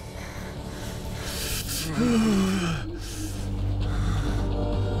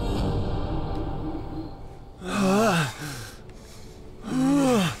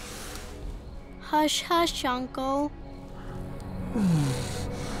 Hush, hush, Uncle.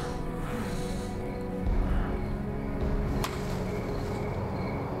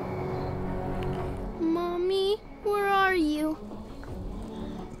 Mommy, where are you?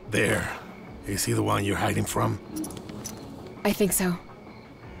 There. Is he the one you're hiding from? I think so.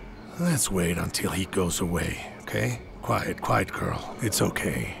 Let's wait until he goes away, okay? Quiet, quiet, girl. It's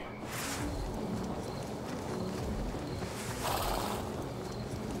okay.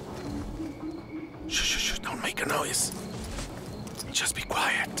 Shh, shh, shh. Don't make a noise. Just be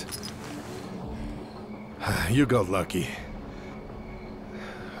quiet. You got lucky.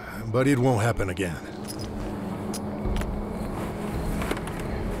 But it won't happen again.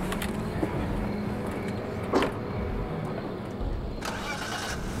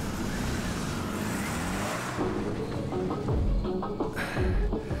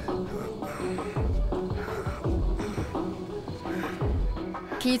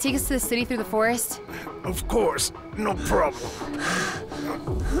 Can you take us to the city through the forest? Of course, no problem.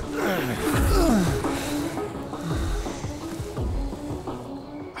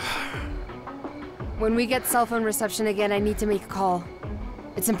 When we get cell phone reception again, I need to make a call.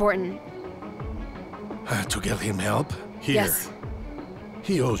 It's important. To get him help? Here. Yes.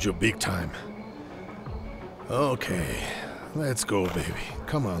 He owes you big time. Okay, let's go, baby.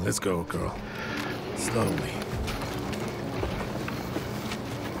 Come on, let's go, girl. Slowly.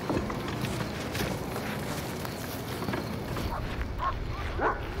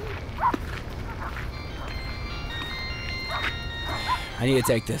 I need to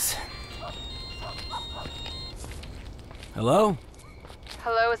take this. Hello?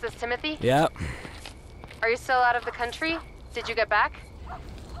 Hello, is this Timothy? Yep. Are you still out of the country? Did you get back?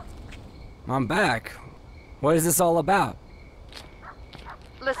 I'm back. What is this all about?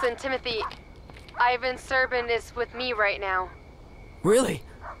 Listen, Timothy, Ivan Zhurbin is with me right now. Really?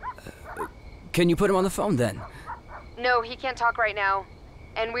 Can you put him on the phone then? No, he can't talk right now.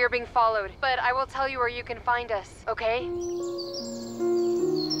 And we're being followed. But I will tell you where you can find us, okay?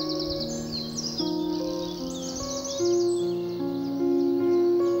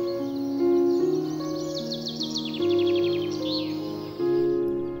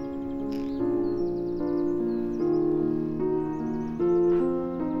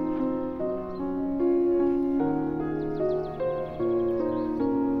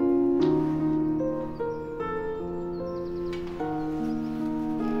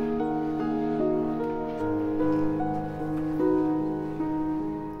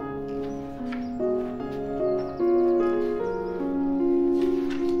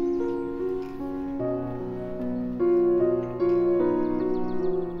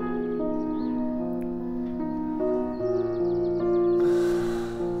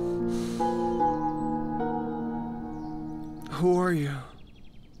 Who are you?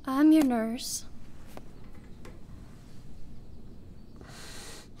 I'm your nurse.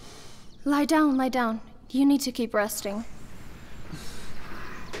 Lie down, lie down. You need to keep resting.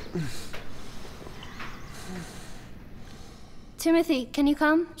 Timothy, can you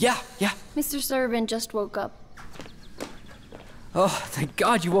come? Yeah. Mr. Zhurbin just woke up. Oh, thank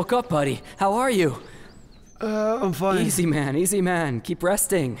God you woke up, buddy. How are you? I'm fine. Easy, man. Keep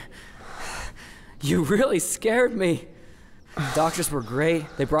resting. You really scared me. Doctors were great.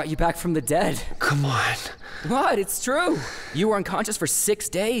 They brought you back from the dead. Come on. What? It's true. You were unconscious for 6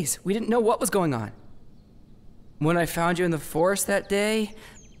 days. We didn't know what was going on. When I found you in the forest that day,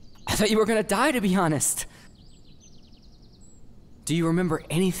 I thought you were gonna die, to be honest. Do you remember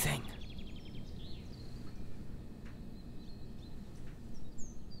anything?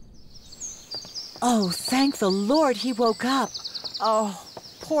 Oh, thank the Lord he woke up. Oh,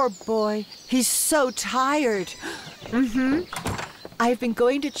 poor boy. He's so tired. I've been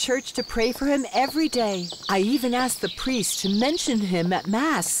going to church to pray for him every day. I even asked the priest to mention him at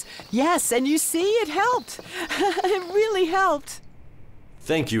Mass. Yes, and you see, it helped. It really helped.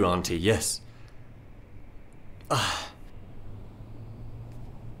 Thank you, Auntie, yes.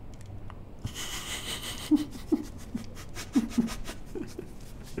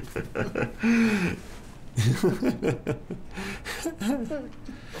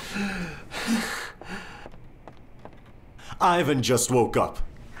 Ivan just woke up.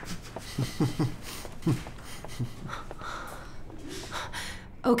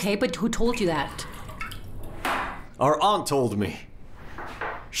 Okay, but who told you that? Our aunt told me.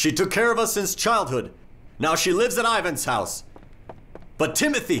 She took care of us since childhood. Now she lives at Ivan's house. But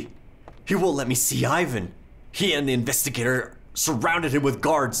Timothy, he won't let me see Ivan. He and the investigator surrounded him with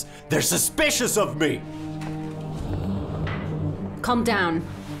guards. They're suspicious of me. Calm down.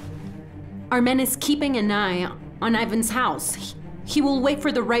 Our man is keeping an eye on Ivan's house. He will wait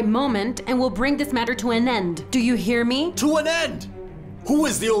for the right moment and will bring this matter to an end. Do you hear me? To an end? Who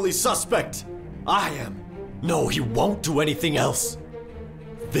is the only suspect? I am. No, he won't do anything else.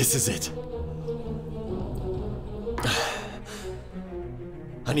 This is it.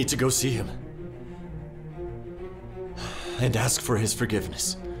 I need to go see him. And ask for his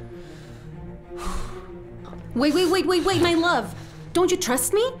forgiveness. Wait, my love. Don't you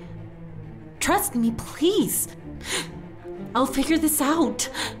trust me? Trust me, please. I'll figure this out.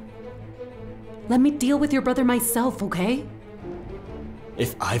 Let me deal with your brother myself, okay?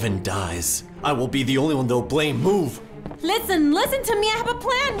 If Ivan dies, I will be the only one they'll blame. Move! Listen to me. I have a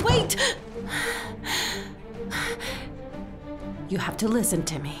plan. Wait. You have to listen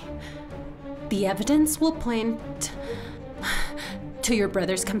to me. The evidence will point to your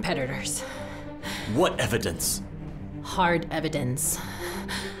brother's competitors. What evidence? Hard evidence.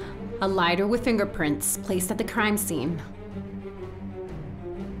 A lighter with fingerprints placed at the crime scene.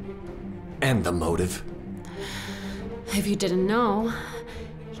 And the motive? If you didn't know,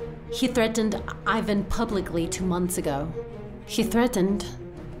 he threatened Ivan publicly 2 months ago. He threatened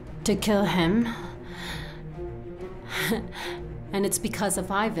to kill him. And it's because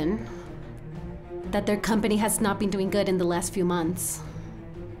of Ivan that their company has not been doing good in the last few months.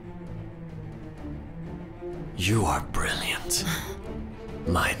 You are brilliant,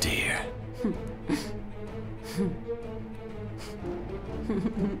 my dear.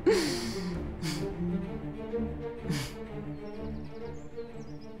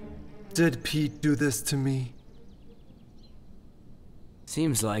 Did Pete do this to me?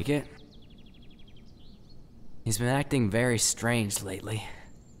 Seems like it. He's been acting very strange lately.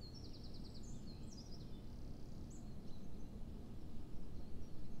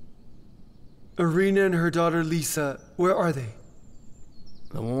 Irina and her daughter Lisa, where are they?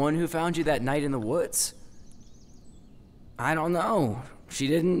 The one who found you that night in the woods? I don't know. She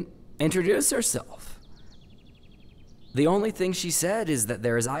didn't introduce herself. The only thing she said is that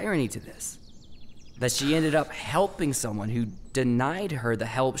there is irony to this. That she ended up helping someone who denied her the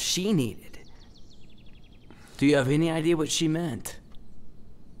help she needed. Do you have any idea what she meant?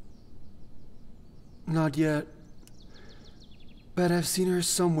 Not yet. But I've seen her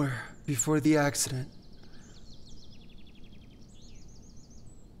somewhere before the accident.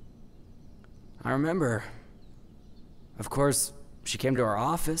 I remember. Of course, she came to our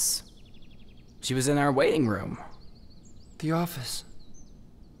office. She was in our waiting room. The office?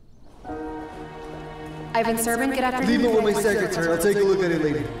 Ivan Zhurbin, good afternoon. Leave it with my secretary. I'll take a look at it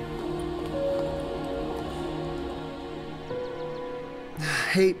later.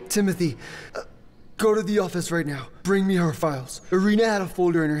 Hey, Timothy. Go to the office right now. Bring me her files. Irina had a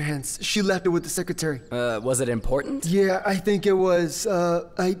folder in her hands. She left it with the secretary. Was it important? Yeah, I think it was.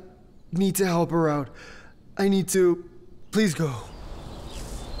 I need to help her out. I need to Please go.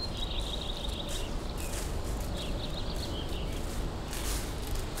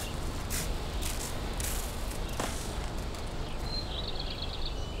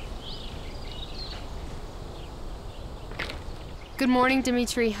 Good morning,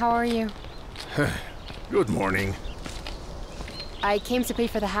 Dimitri. How are you? Good morning. I came to pay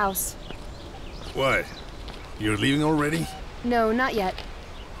for the house. What? You're leaving already? No, not yet.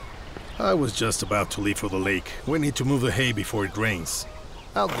 I was just about to leave for the lake. We need to move the hay before it rains.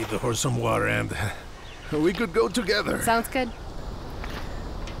 I'll give the horse some water and we could go together. Sounds good.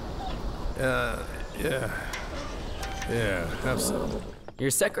 Yeah, have some. Your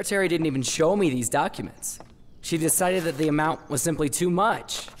secretary didn't even show me these documents. She decided that the amount was simply too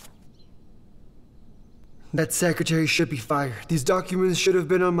much. That secretary should be fired. These documents should have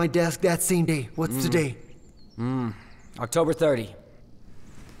been on my desk that same day. What's today? October 30.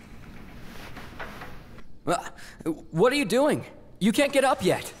 What are you doing? You can't get up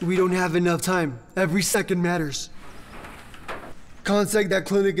yet. We don't have enough time. Every second matters. Contact that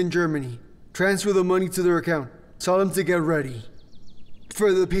clinic in Germany. Transfer the money to their account. Tell them to get ready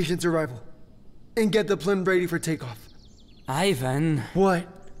for the patient's arrival. And get the plane ready for takeoff. Ivan. What?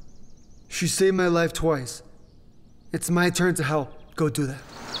 She saved my life twice. It's my turn to help. Go do that.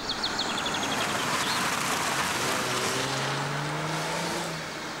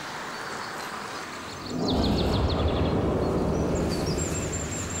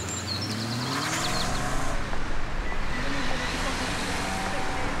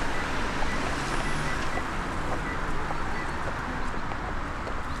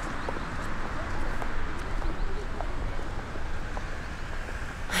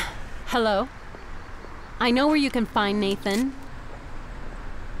 Hello? I know where you can find Nathan.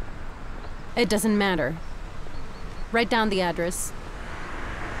 It doesn't matter. Write down the address.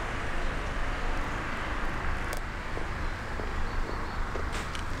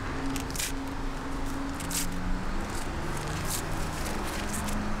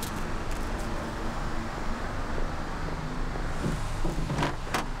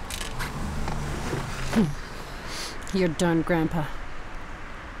 You're done, Grandpa.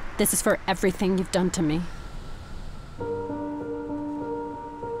 This is for everything you've done to me.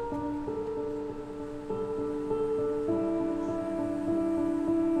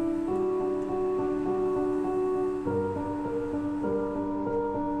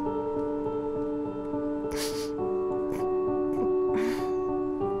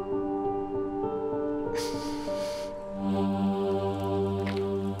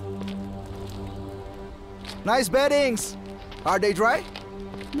 Nice beddings. Are they dry?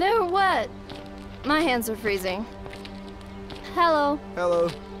 They're wet. My hands are freezing. Hello. Hello.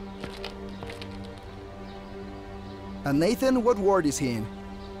 And Nathan, what ward is he in?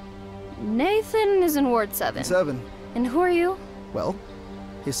 Nathan is in Ward 7. 7. And who are you? Well,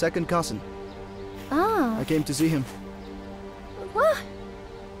 his second cousin. Ah. I came to see him. What?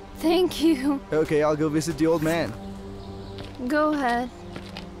 Thank you. Okay, I'll go visit the old man. Go ahead.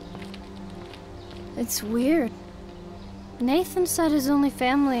 It's weird. Nathan said his only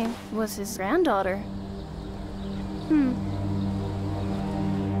family was his granddaughter.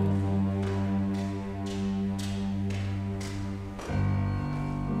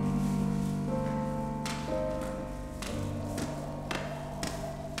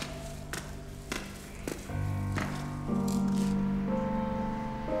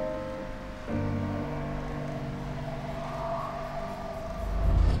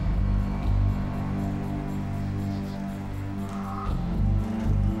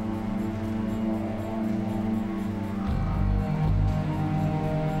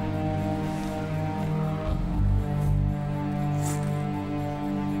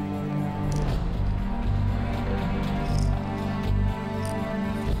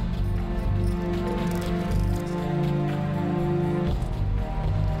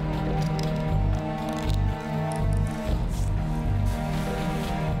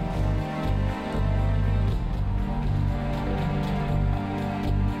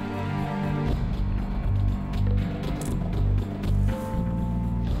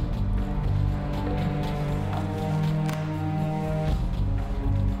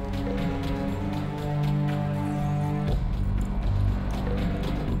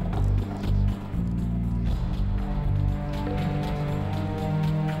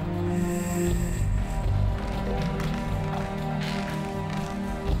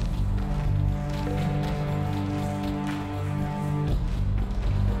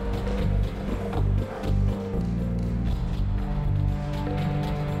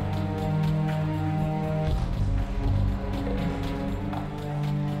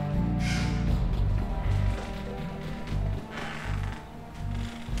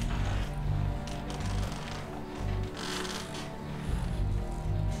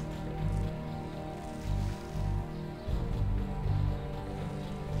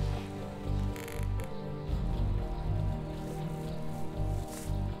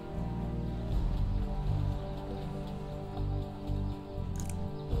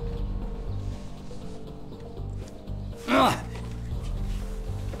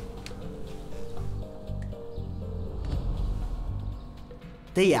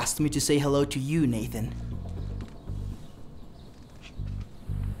 They asked me to say hello to you, Nathan.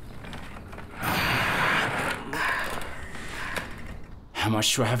 How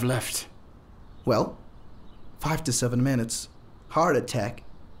much do I have left? Well, 5 to 7 minutes. Heart attack.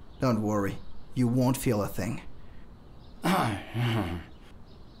 Don't worry, you won't feel a thing. I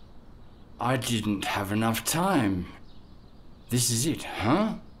didn't have enough time. This is it,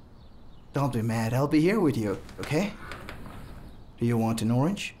 huh? Don't be mad, I'll be here with you, okay? Do you want an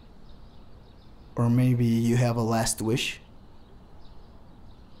orange? Or maybe you have a last wish?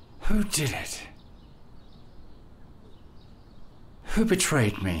 Who did it? Who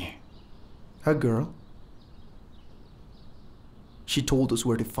betrayed me? A girl. She told us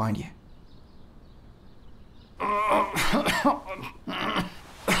where to find you.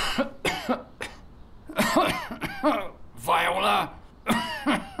 Viola!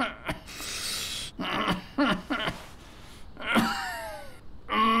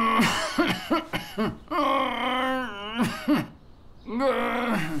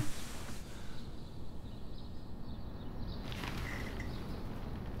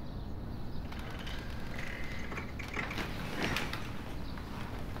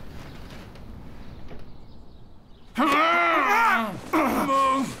 Help!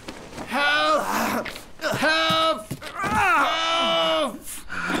 Help!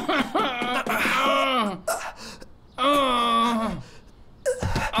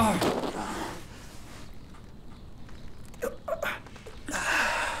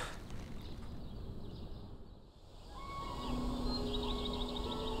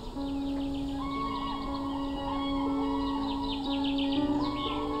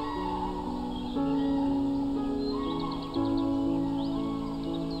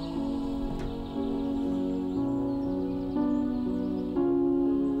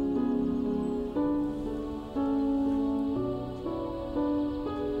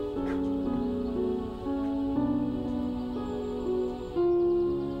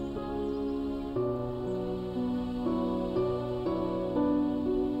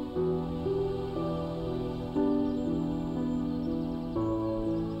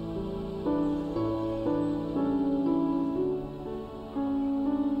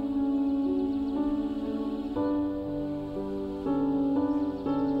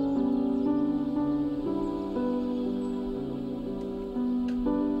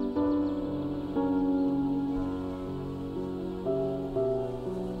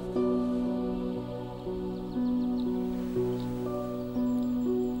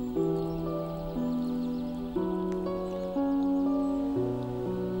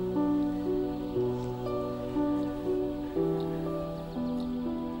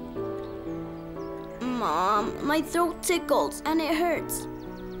 Mom, my throat tickles and it hurts.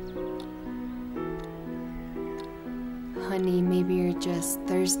 Honey, maybe you're just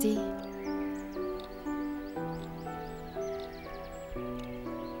thirsty?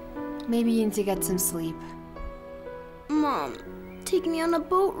 Maybe you need to get some sleep. Mom, take me on a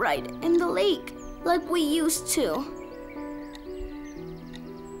boat ride in the lake, like we used to.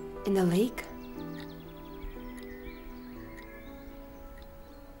 In the lake?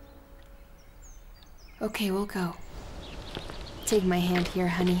 Okay, we'll go. Take my hand here,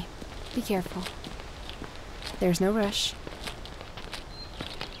 honey. Be careful. There's no rush.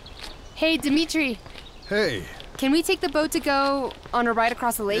 Hey, Dimitri! Hey. Can we take the boat to go on a ride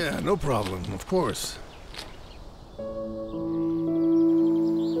across the lake? Yeah, no problem, of course.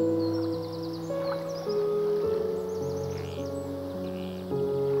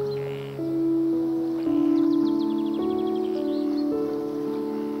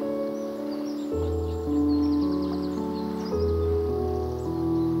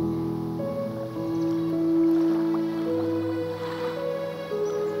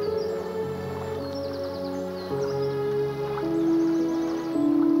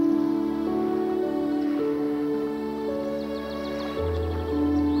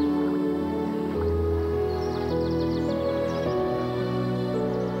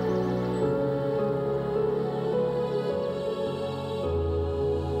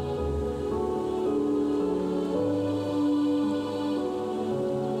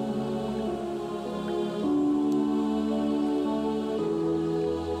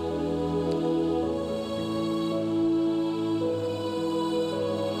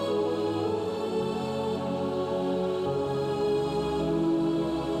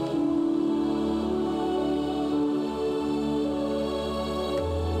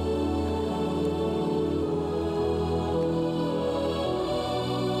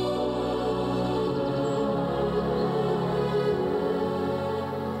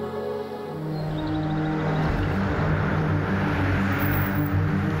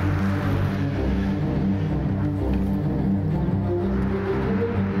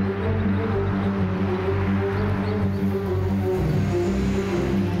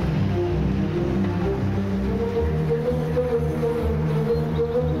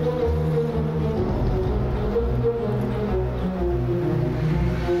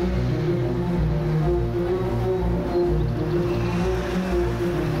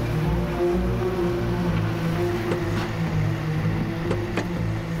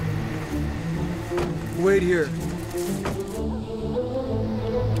 right here.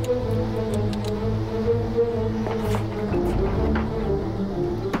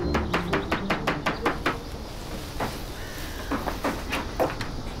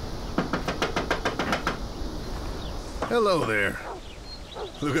 Hello there.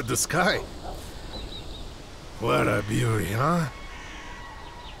 Look at the sky. What a beauty, huh?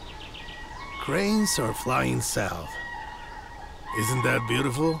 Cranes are flying south. Isn't that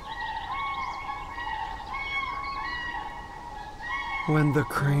beautiful? When the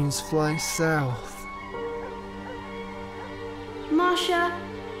cranes fly south. Masha,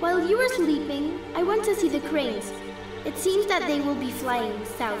 while you were sleeping, I went to see the cranes. It seems that they will be flying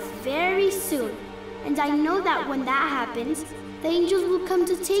south very soon. And I know that when that happens, the angels will come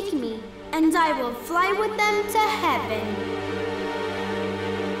to take me, and I will fly with them to heaven.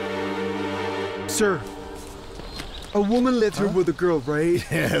 Sir, a woman left here with a girl, right?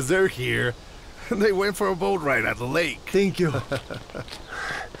 Yes, they're here. They went for a boat ride at the lake. Thank you.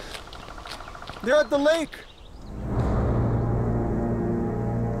 They're at the lake.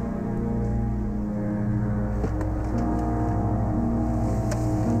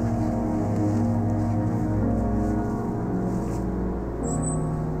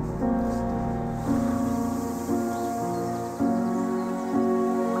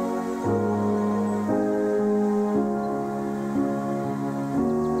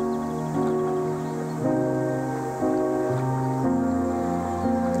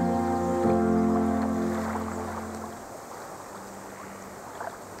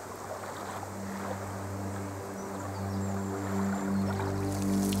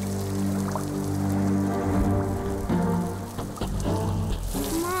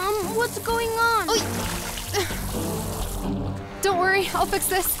 What's going on? Don't worry, I'll fix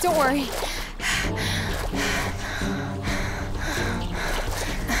this. Don't worry.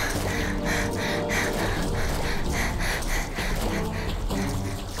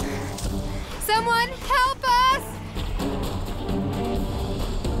 Someone help us!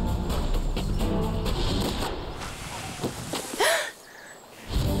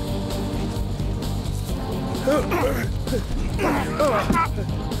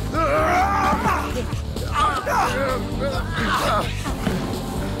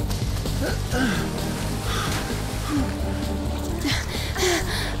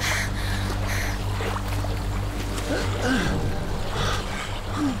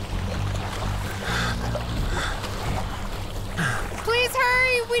 Please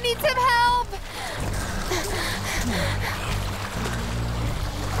hurry! We need some help!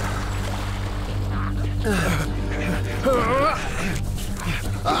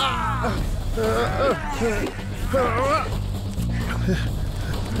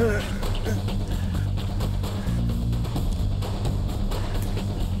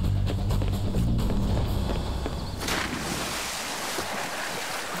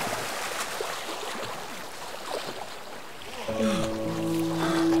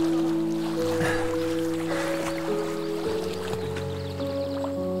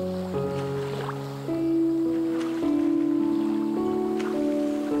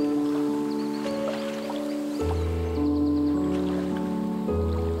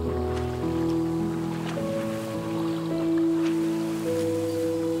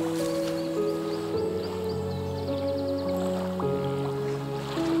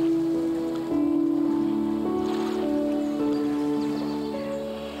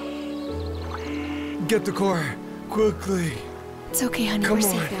 Get the car, quickly. It's okay, honey. Come We're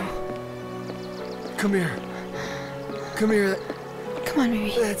on. safe now. Come here. Come here. Come on,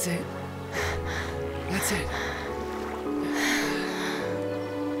 baby. That's it. That's it.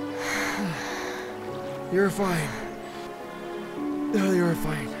 You're fine. Oh, you're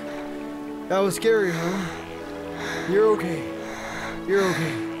fine. That was scary, huh? You're okay. You're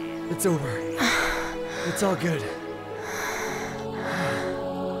okay. It's over. It's all good.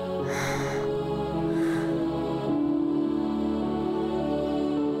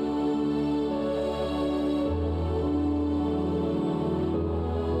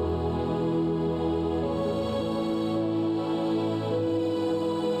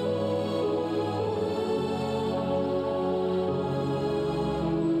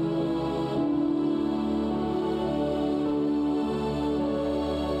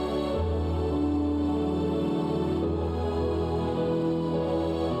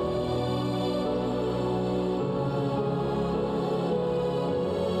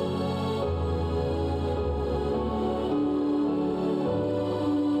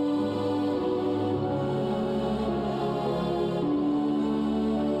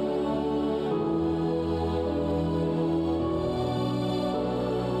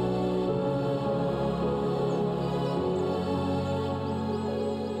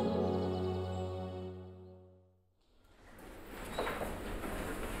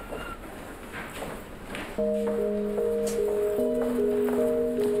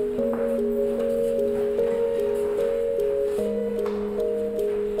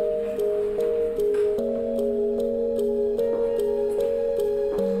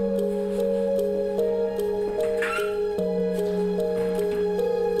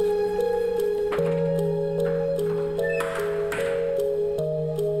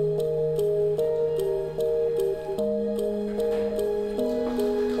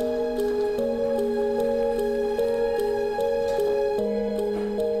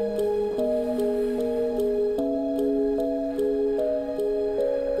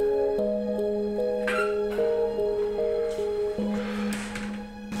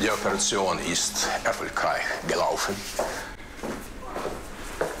 Die Operation ist erfolgreich gelaufen.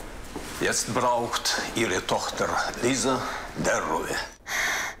 Jetzt braucht Ihre Tochter Lisa der Ruhe.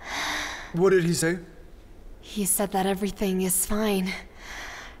 What did he say? He said that everything is fine.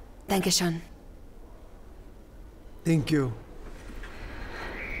 Dankeschön. Thank you.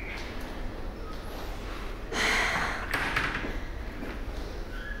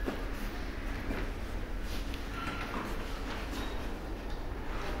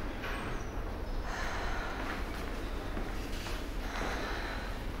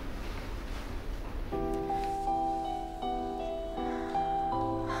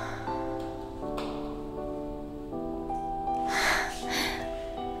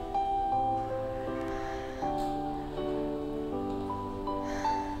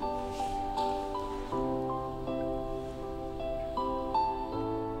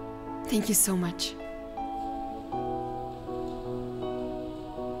 Thank you so much.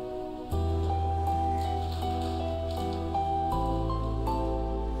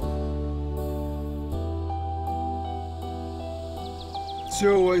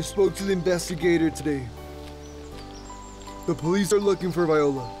 So I spoke to the investigator today. The police are looking for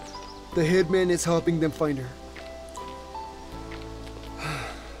Viola. The headman is helping them find her.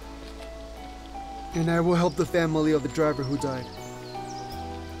 And I will help the family of the driver who died.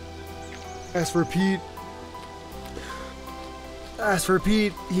 As for Pete,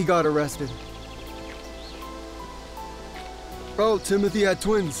 he got arrested. Oh, Timothy had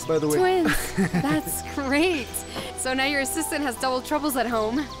twins, by the way. Twins! That's great! So now your assistant has double troubles at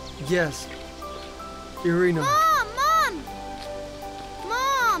home. Yes. Irina. Mom!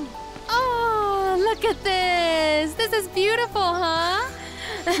 Mom! Oh, look at this! This is beautiful, huh?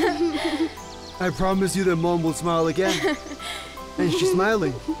 I promise you that Mom will smile again. And she's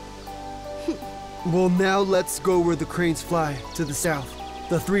smiling. Well, now let's go where the cranes fly, to the south.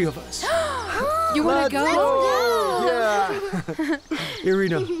 The three of us. You wanna go? Yeah!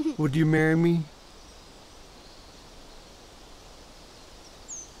 Irina, would you marry me?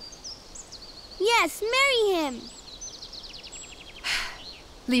 Yes, marry him!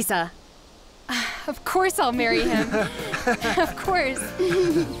 Lisa, of course I'll marry him. Of course.